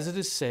 as it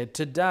is said,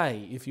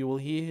 today, if you will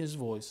hear his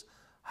voice,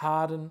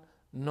 harden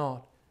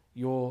not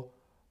your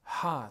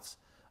hearts.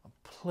 I'm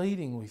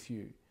pleading with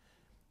you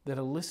that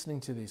are listening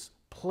to this,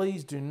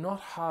 please do not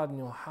harden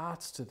your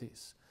hearts to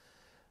this.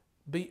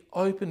 be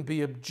open,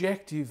 be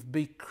objective,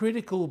 be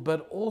critical,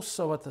 but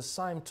also at the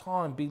same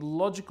time be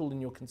logical in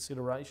your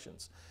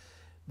considerations.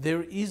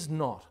 There is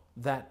not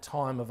that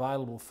time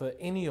available for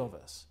any of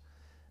us.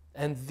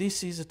 And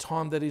this is a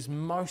time that is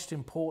most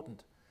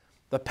important.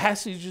 The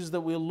passages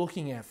that we're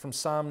looking at from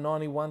Psalm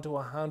 91 to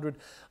 100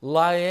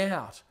 lay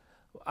out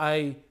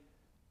a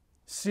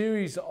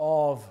series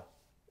of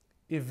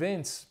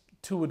events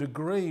to a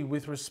degree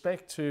with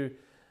respect to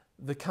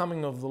the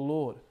coming of the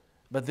Lord.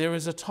 But there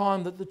is a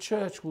time that the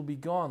church will be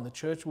gone, the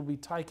church will be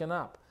taken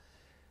up.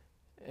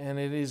 And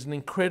it is an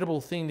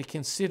incredible thing to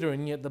consider,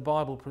 and yet the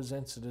Bible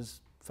presents it as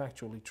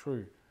factually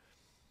true.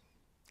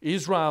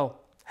 Israel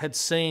had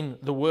seen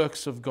the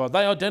works of God.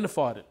 They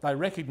identified it, they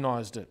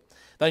recognized it.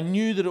 They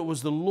knew that it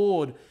was the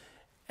Lord,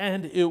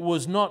 and it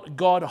was not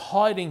God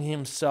hiding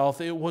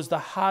himself, it was the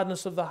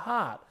hardness of the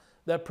heart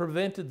that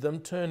prevented them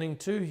turning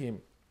to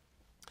him.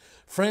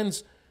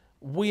 Friends,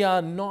 we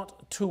are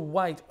not to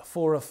wait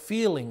for a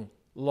feeling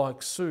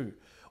like Sue.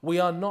 We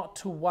are not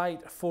to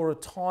wait for a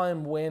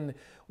time when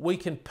we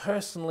can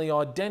personally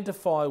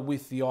identify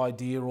with the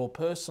idea or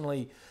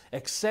personally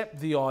accept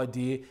the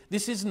idea.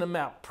 This isn't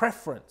about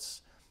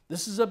preference.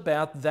 This is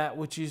about that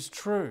which is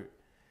true.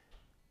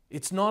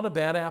 It's not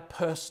about our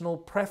personal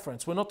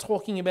preference. We're not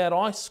talking about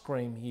ice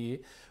cream here.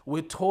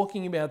 We're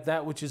talking about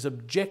that which is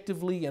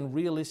objectively and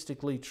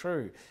realistically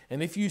true.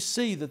 And if you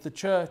see that the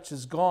church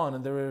is gone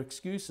and there are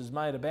excuses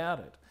made about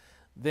it,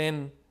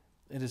 then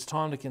it is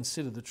time to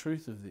consider the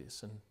truth of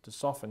this and to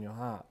soften your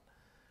heart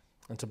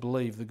and to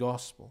believe the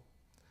gospel.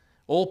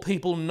 All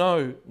people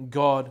know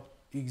God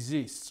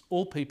exists.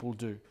 All people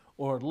do,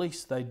 or at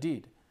least they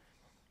did.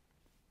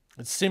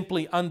 It's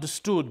simply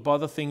understood by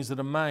the things that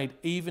are made,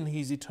 even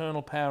his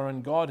eternal power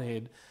and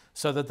Godhead,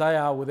 so that they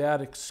are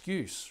without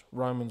excuse.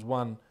 Romans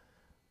 1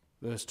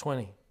 verse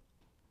 20.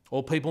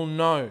 All people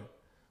know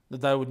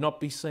that they would not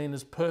be seen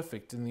as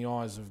perfect in the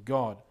eyes of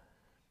God,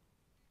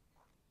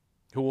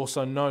 who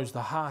also knows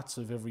the hearts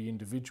of every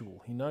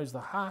individual. He knows the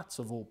hearts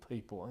of all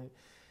people.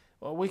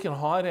 Well, we can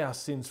hide our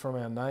sins from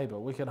our neighbour.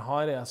 We can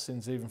hide our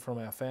sins even from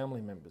our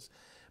family members.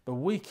 But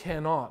we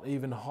cannot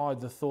even hide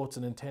the thoughts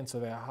and intents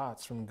of our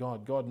hearts from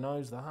God. God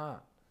knows the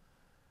heart.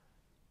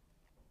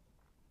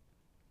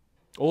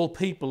 All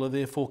people are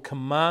therefore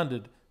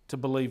commanded to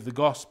believe the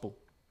gospel,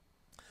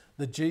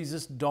 that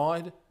Jesus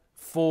died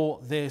for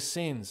their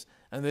sins,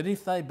 and that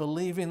if they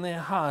believe in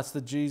their hearts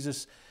that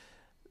Jesus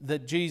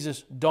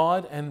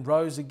died and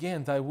rose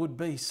again, they would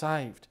be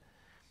saved.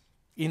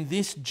 In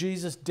this,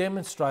 Jesus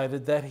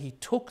demonstrated that he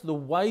took the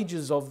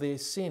wages of their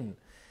sin,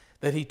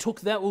 that he took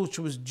that which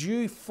was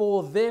due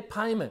for their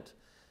payment,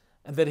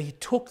 and that he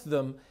took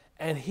them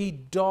and he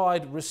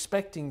died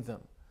respecting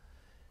them.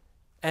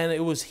 And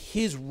it was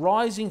his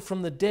rising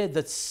from the dead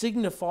that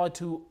signified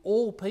to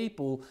all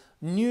people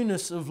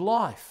newness of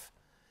life.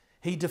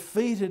 He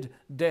defeated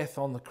death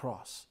on the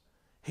cross.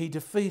 He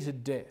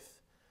defeated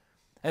death.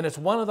 And it's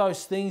one of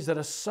those things that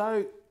are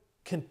so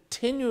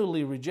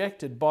continually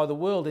rejected by the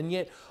world, and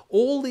yet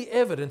all the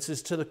evidence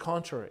is to the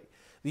contrary.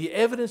 The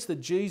evidence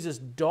that Jesus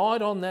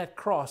died on that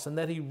cross and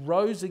that he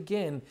rose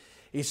again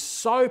is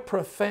so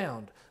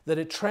profound that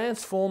it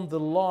transformed the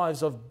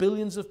lives of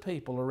billions of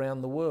people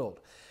around the world.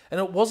 And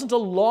it wasn't a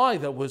lie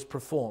that was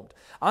performed.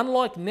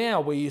 Unlike now,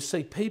 where you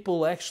see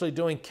people actually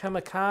doing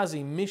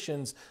kamikaze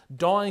missions,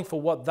 dying for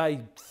what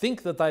they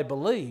think that they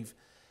believe,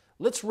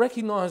 let's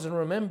recognize and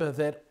remember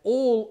that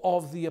all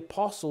of the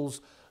apostles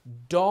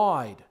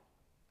died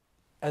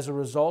as a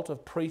result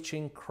of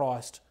preaching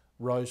Christ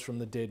rose from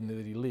the dead and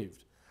that he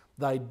lived.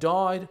 They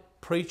died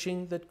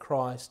preaching that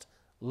Christ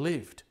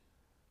lived.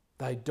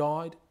 They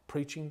died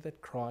preaching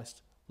that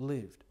Christ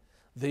lived.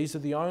 These are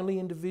the only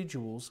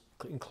individuals,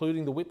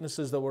 including the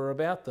witnesses that were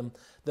about them,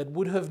 that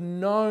would have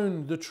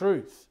known the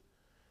truth.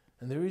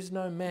 And there is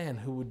no man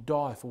who would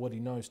die for what he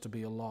knows to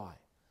be a lie.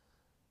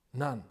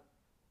 None.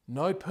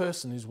 No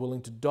person is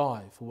willing to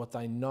die for what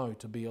they know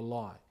to be a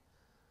lie.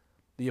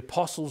 The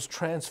apostles'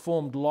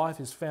 transformed life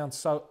is found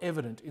so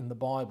evident in the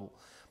Bible.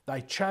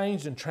 They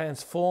changed and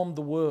transformed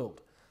the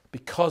world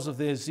because of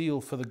their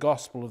zeal for the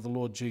gospel of the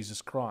Lord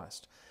Jesus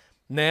Christ.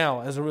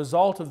 Now, as a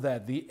result of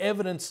that, the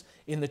evidence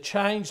in the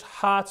changed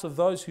hearts of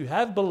those who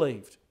have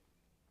believed,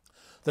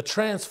 the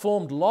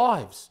transformed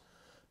lives,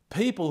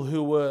 people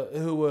who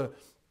were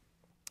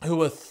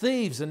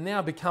thieves and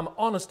now become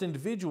honest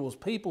individuals,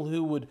 people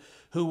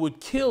who would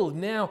kill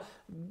now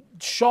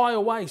shy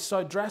away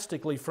so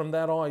drastically from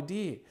that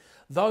idea.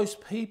 Those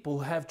people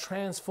have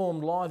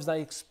transformed lives.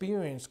 They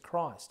experienced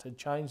Christ had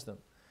changed them.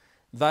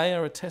 They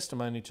are a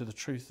testimony to the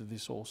truth of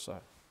this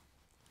also.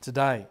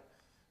 Today,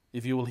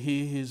 if you will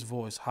hear his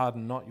voice,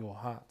 harden not your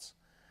hearts.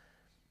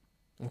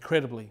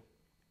 Incredibly,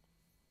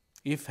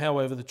 if,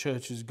 however, the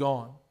church is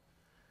gone,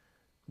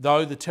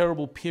 though the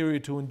terrible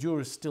period to endure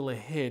is still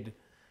ahead,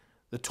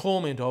 the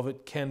torment of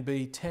it can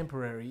be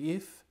temporary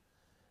if,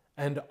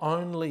 and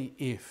only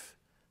if,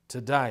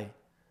 today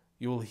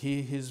you will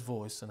hear his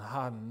voice and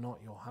harden not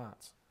your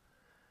hearts.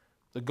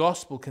 The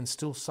gospel can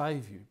still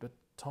save you, but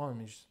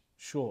time is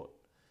short.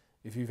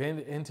 If you've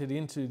entered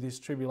into this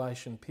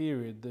tribulation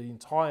period, the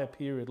entire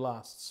period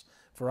lasts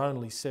for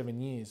only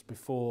 7 years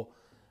before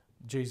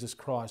Jesus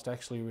Christ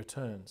actually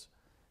returns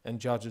and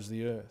judges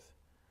the earth.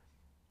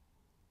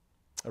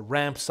 It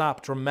ramps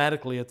up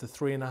dramatically at the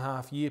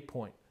 3.5-year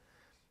point.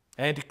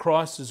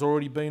 Antichrist has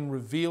already been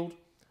revealed.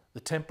 The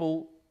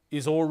temple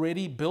is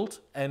already built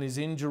and is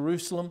in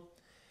Jerusalem.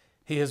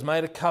 He has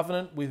made a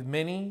covenant with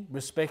many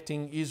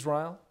respecting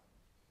Israel.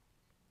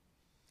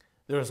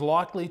 There is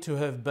likely to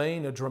have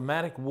been a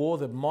dramatic war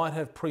that might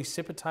have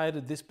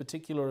precipitated this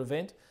particular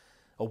event,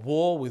 a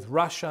war with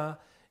Russia,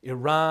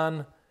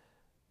 Iran,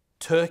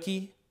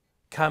 Turkey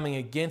coming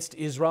against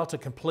Israel to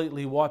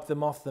completely wipe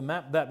them off the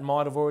map. That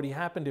might have already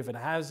happened. If it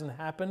hasn't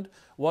happened,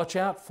 watch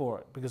out for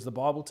it, because the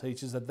Bible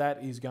teaches that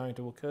that is going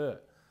to occur.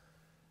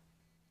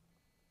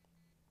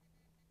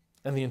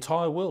 And the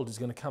entire world is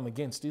going to come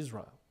against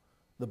Israel.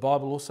 The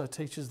Bible also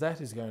teaches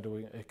that is going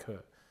to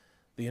occur.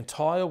 The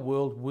entire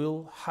world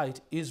will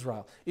hate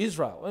Israel.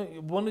 Israel, I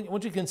want you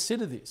to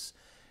consider this.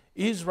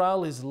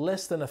 Israel is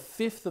less than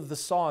 1/5 of the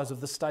size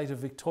of the state of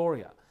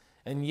Victoria,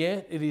 and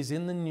yet it is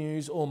in the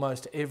news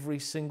almost every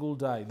single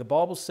day. The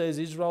Bible says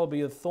Israel will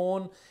be a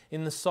thorn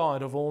in the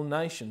side of all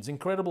nations.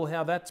 Incredible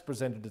how that's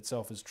presented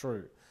itself as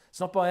true. It's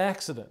not by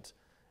accident.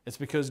 It's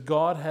because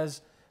God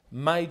has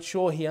made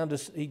sure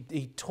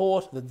he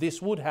taught that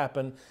this would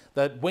happen,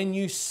 that when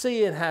you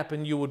see it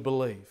happen, you would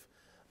believe.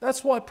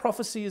 That's why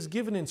prophecy is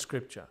given in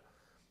Scripture.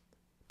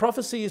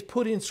 Prophecy is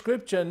put in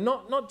Scripture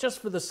not just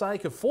for the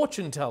sake of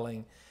fortune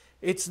telling.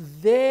 It's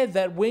there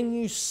that when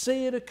you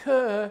see it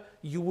occur,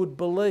 you would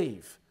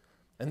believe.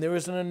 And there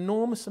is an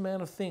enormous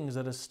amount of things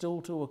that are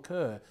still to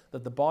occur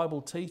that the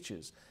Bible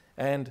teaches.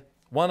 And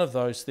one of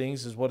those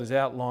things is what is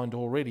outlined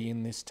already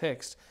in this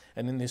text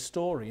and in this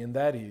story, and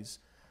that is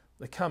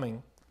the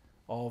coming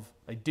of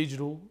a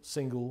digital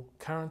single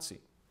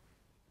currency.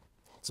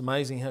 It's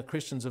amazing how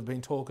Christians have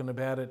been talking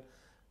about it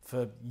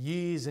for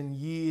years and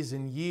years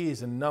and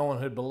years, and no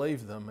one had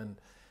believed them. And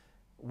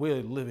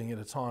we're living at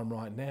a time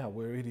right now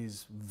where it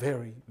is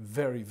very,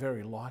 very,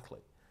 very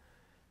likely.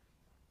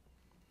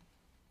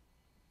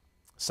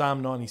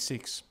 Psalm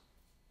 96,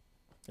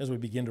 as we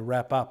begin to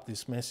wrap up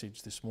this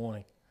message this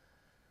morning.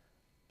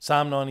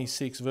 Psalm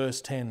 96,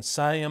 verse 10,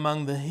 "Say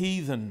among the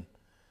heathen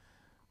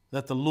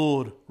that the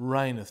Lord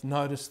reigneth."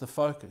 Notice the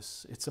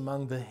focus. It's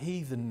among the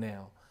heathen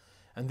now.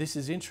 And this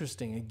is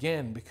interesting,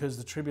 again, because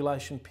the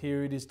tribulation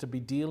period is to be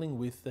dealing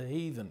with the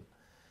heathen.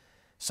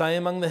 "Say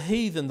among the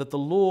heathen that the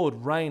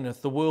Lord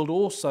reigneth, the world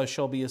also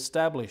shall be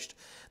established,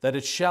 that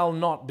it shall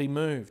not be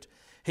moved.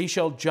 He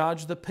shall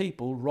judge the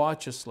people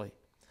righteously.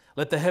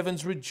 Let the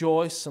heavens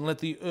rejoice, and let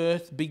the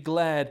earth be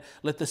glad.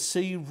 Let the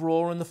sea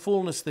roar in the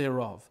fullness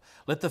thereof.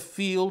 Let the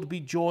field be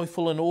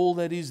joyful, and all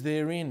that is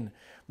therein.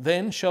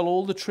 Then shall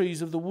all the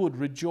trees of the wood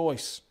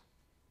rejoice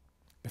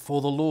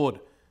before the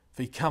Lord,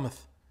 for he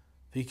cometh.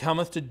 He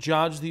cometh to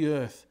judge the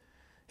earth.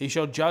 He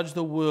shall judge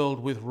the world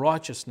with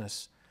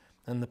righteousness,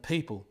 and the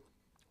people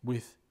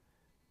with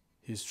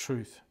his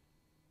truth."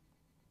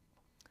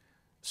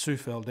 Sue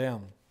fell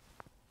down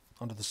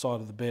onto the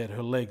side of the bed.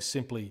 Her legs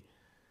simply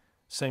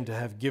seemed to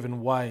have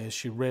given way as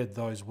she read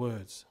those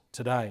words.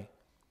 "Today,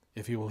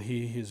 if you will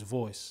hear his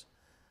voice,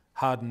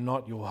 harden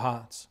not your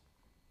hearts."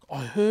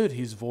 "I heard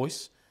his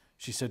voice,"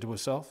 she said to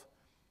herself.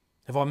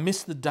 "Have I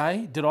missed the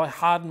day? Did I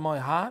harden my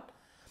heart?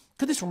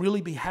 Could this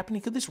really be happening?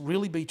 Could this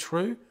really be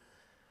true?"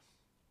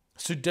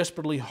 Sue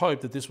desperately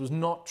hoped that this was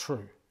not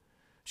true.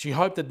 She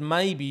hoped that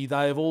maybe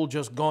they have all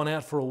just gone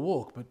out for a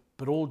walk,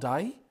 but all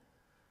day?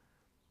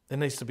 There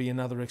needs to be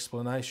another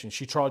explanation.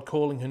 She tried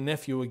calling her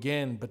nephew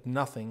again, but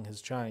nothing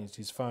has changed.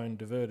 His phone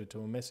diverted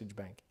to a message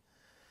bank.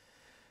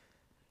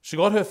 She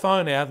got her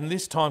phone out, and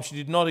this time she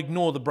did not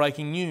ignore the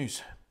breaking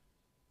news.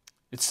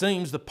 It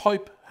seems the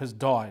Pope has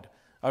died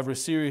over a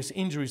serious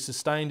injury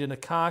sustained in a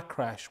car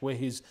crash where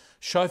his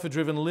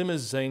chauffeur-driven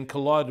limousine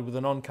collided with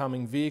an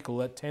oncoming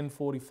vehicle at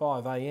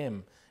 10:45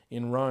 a.m.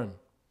 in Rome.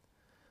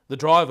 The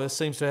driver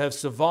seems to have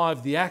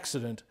survived the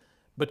accident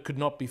but could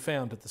not be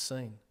found at the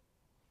scene.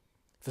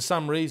 For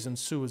some reason,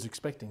 Sue was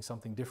expecting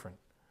something different.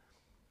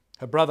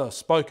 Her brother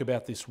spoke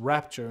about this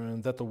rapture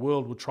and that the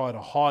world would try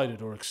to hide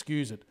it or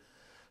excuse it.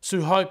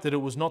 Sue hoped that it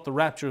was not the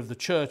rapture of the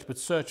church, but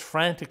searched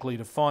frantically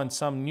to find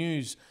some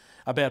news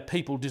about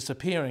people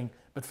disappearing,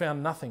 but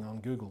found nothing on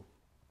Google.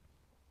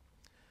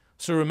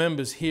 Sue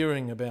remembers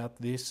hearing about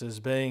this as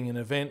being an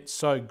event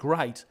so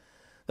great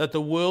that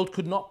the world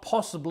could not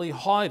possibly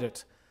hide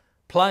it.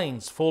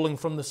 Planes falling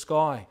from the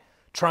sky,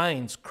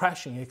 trains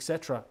crashing,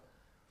 etc.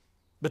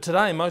 But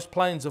today most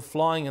planes are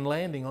flying and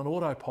landing on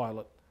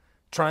autopilot.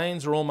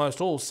 Trains are almost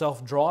all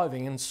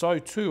self-driving, and so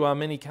too are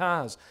many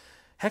cars.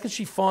 How can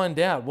she find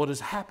out what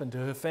has happened to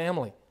her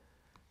family?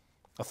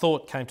 A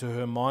thought came to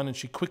her mind, and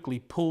she quickly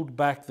pulled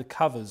back the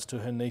covers to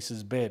her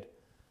niece's bed.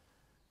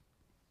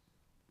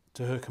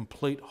 To her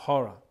complete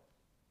horror,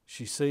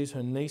 she sees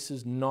her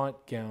niece's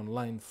nightgown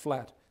laying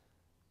flat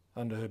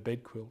under her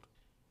bedquilt.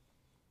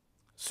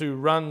 Sue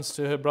runs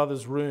to her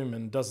brother's room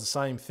and does the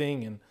same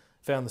thing and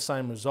found the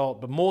same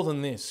result. But more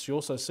than this, she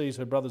also sees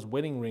her brother's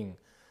wedding ring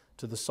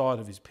to the side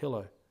of his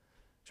pillow.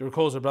 She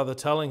recalls her brother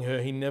telling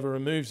her he never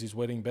removes his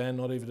wedding band,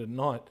 not even at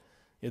night.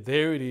 Yet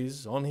there it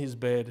is on his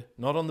bed,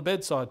 not on the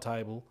bedside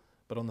table,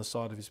 but on the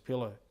side of his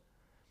pillow.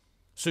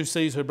 Sue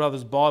sees her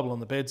brother's Bible on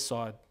the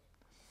bedside.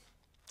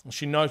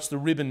 She notes the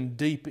ribbon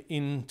deep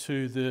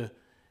into the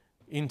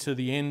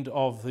end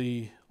of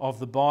the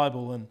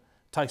Bible and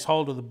takes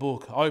hold of the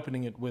book,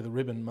 opening it where the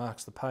ribbon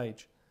marks the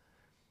page.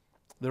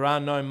 There are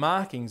no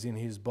markings in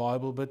his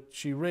Bible, but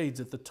she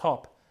reads at the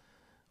top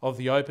of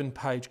the open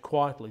page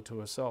quietly to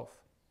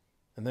herself,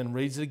 and then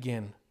reads it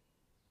again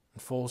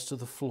and falls to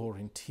the floor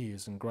in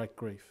tears and great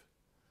grief.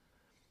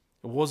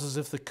 It was as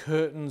if the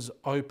curtains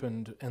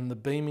opened and the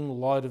beaming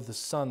light of the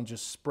sun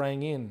just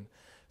sprang in,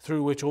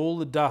 through which all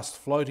the dust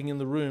floating in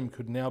the room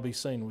could now be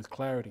seen with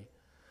clarity.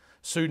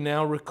 Sue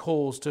now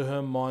recalls to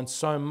her mind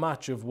so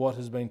much of what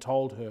has been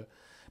told her,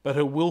 but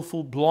her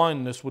willful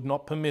blindness would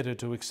not permit her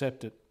to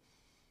accept it.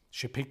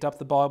 She picked up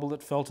the Bible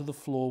that fell to the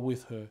floor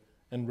with her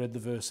and read the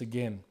verse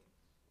again.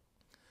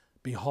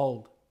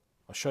 Behold,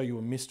 I show you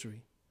a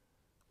mystery.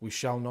 We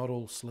shall not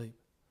all sleep,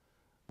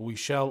 but we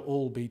shall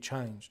all be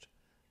changed.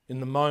 In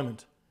the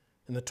moment,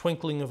 in the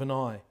twinkling of an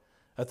eye,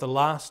 at the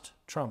last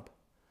trump,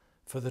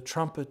 for the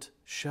trumpet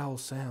shall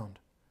sound,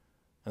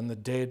 and the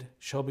dead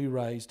shall be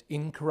raised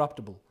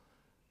incorruptible,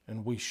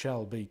 and we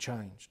shall be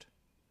changed.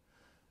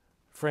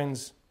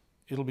 Friends,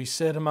 it'll be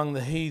said among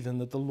the heathen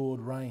that the Lord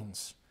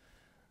reigns.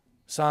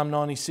 Psalm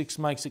 96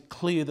 makes it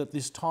clear that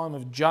this time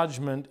of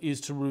judgment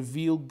is to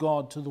reveal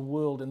God to the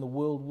world, and the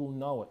world will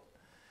know it.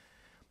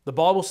 The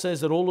Bible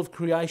says that all of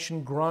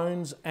creation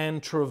groans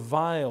and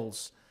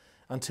travails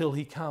until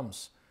he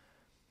comes.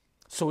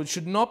 So it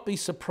should not be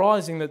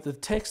surprising that the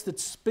text that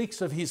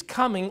speaks of his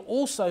coming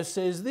also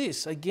says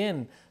this.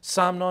 Again,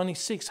 Psalm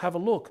 96, have a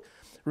look.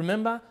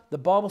 Remember, the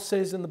Bible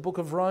says in the book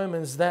of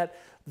Romans that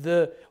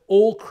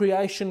all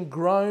creation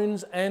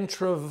groans and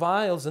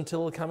travails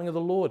until the coming of the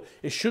Lord.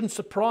 It shouldn't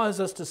surprise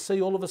us to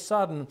see all of a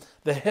sudden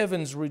the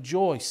heavens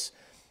rejoice.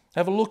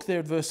 Have a look there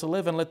at verse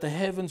 11. Let the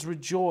heavens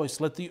rejoice,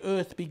 let the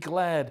earth be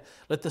glad,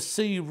 let the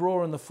sea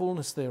roar in the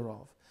fullness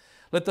thereof.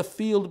 Let the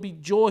field be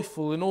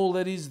joyful in all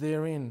that is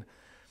therein.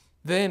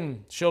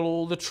 Then shall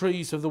all the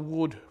trees of the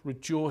wood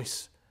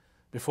rejoice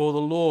before the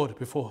Lord,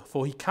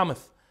 for he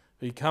cometh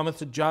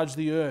to judge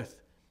the earth.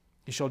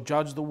 He shall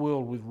judge the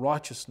world with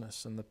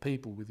righteousness and the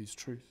people with his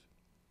truth.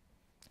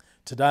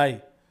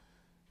 Today,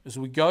 as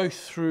we go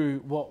through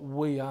what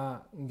we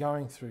are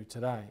going through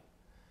today,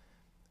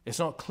 it's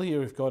not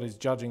clear if God is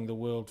judging the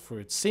world for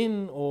its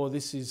sin or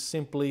this is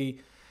simply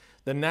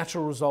the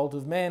natural result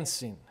of man's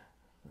sin.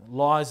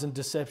 Lies and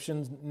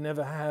deceptions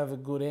never have a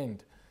good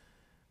end.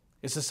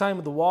 It's the same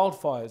with the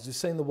wildfires. You've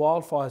seen the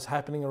wildfires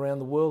happening around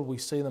the world. We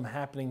see them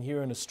happening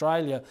here in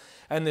Australia.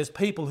 And there's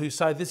people who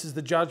say this is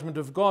the judgment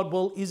of God.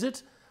 Well, is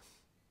it?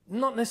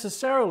 Not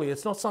necessarily.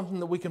 It's not something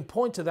that we can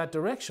point to that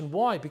direction.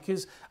 Why?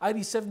 Because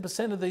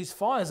 87% of these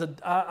fires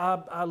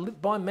are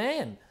lit by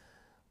man.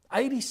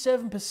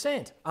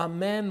 87% are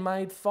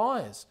man-made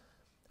fires.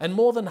 And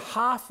more than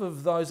half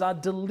of those are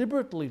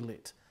deliberately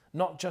lit,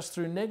 not just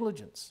through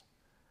negligence.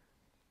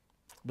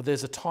 But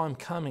there's a time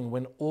coming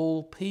when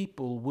all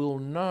people will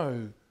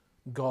know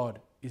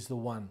God is the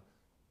one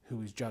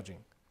who is judging.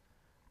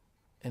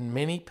 And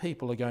many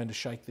people are going to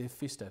shake their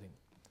fist at him.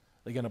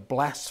 They're going to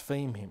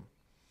blaspheme him.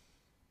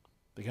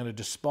 They're going to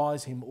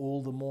despise him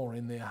all the more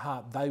in their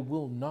heart. They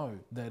will know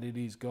that it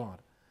is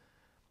God.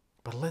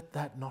 But let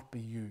that not be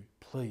you,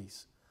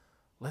 please.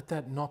 Let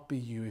that not be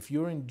you. If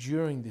you're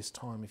enduring this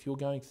time, if you're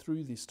going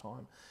through this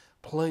time,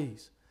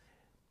 please.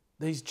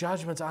 These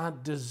judgments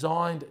aren't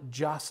designed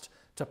just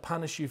to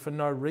punish you for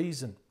no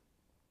reason.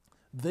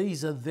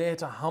 These are there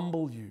to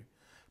humble you,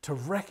 to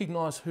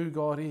recognize who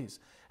God is,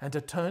 and to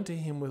turn to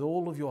him with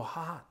all of your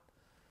heart.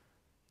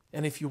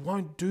 And if you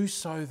won't do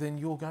so, then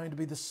you're going to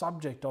be the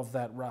subject of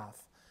that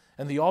wrath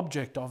and the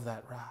object of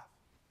that wrath.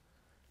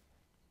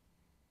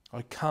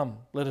 Oh, come,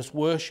 let us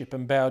worship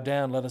and bow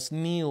down. Let us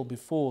kneel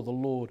before the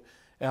Lord,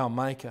 our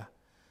Maker.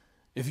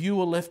 If you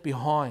were left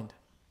behind,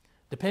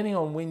 depending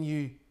on when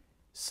you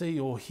see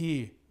or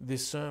hear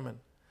this sermon,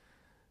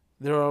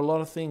 there are a lot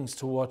of things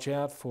to watch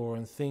out for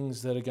and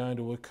things that are going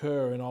to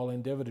occur, and I'll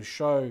endeavour to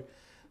show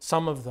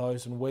some of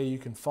those and where you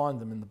can find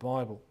them in the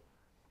Bible.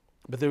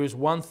 But there is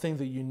one thing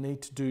that you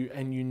need to do,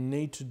 and you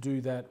need to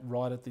do that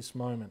right at this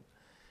moment,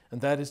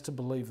 and that is to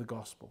believe the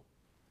gospel.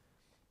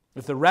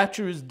 If the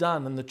rapture is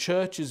done and the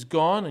church is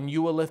gone and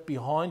you are left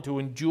behind to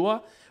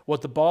endure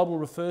what the Bible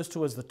refers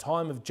to as the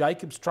time of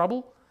Jacob's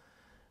trouble,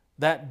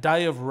 that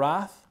day of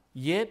wrath,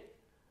 yet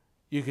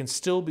you can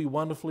still be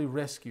wonderfully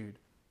rescued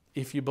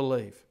if you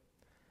believe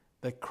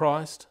that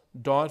Christ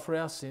died for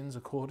our sins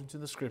according to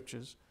the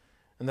Scriptures,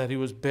 and that he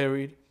was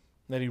buried,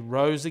 and that he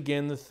rose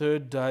again the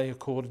third day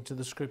according to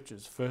the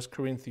Scriptures. 1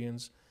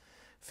 Corinthians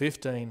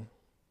 15,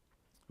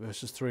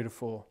 verses 3 to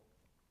 4.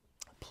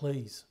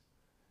 Please,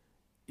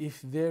 if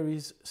there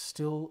is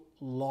still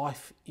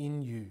life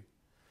in you,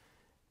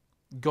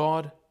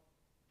 God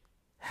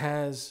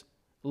has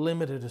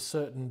limited a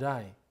certain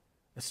day.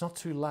 It's not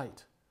too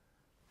late.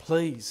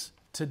 Please,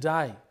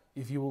 today,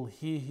 if you will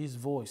hear his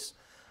voice.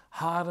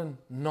 Harden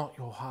not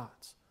your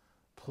hearts,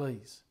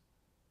 please.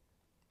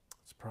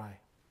 Let's pray.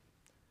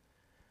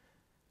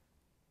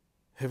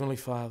 Heavenly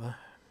Father,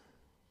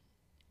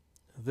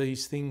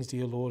 these things,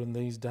 dear Lord, in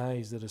these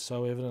days that are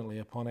so evidently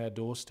upon our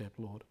doorstep,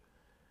 Lord,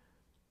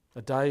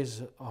 are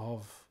days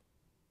of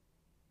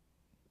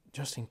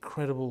just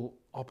incredible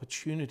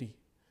opportunity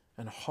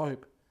and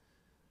hope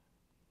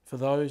for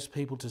those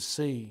people to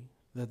see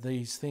that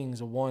these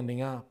things are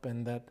winding up,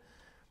 and that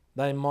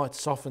they might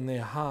soften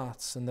their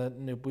hearts, and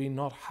that they'll be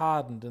not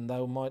hardened, and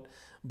they might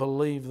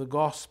believe the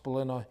gospel.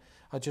 And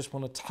I just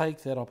want to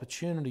take that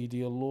opportunity,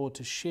 dear Lord,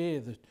 to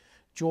share the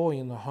joy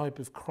and the hope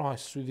of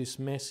Christ through this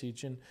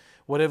message. And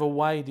whatever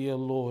way, dear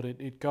Lord,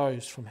 it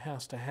goes from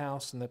house to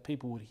house, and that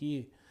people would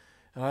hear.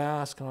 And I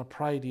ask and I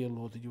pray, dear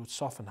Lord, that you would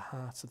soften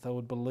hearts, that they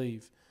would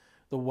believe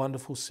the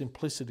wonderful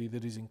simplicity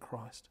that is in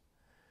Christ.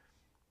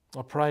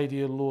 I pray,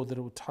 dear Lord, that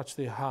it would touch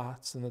their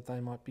hearts and that they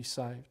might be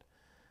saved.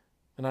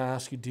 And I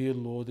ask you, dear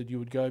Lord, that you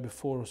would go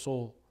before us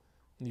all,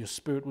 and your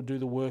Spirit would do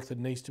the work that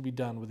needs to be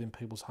done within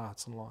people's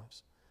hearts and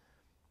lives.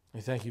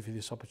 We thank you for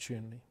this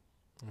opportunity.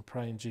 I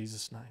pray in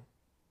Jesus' name.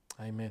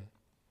 Amen.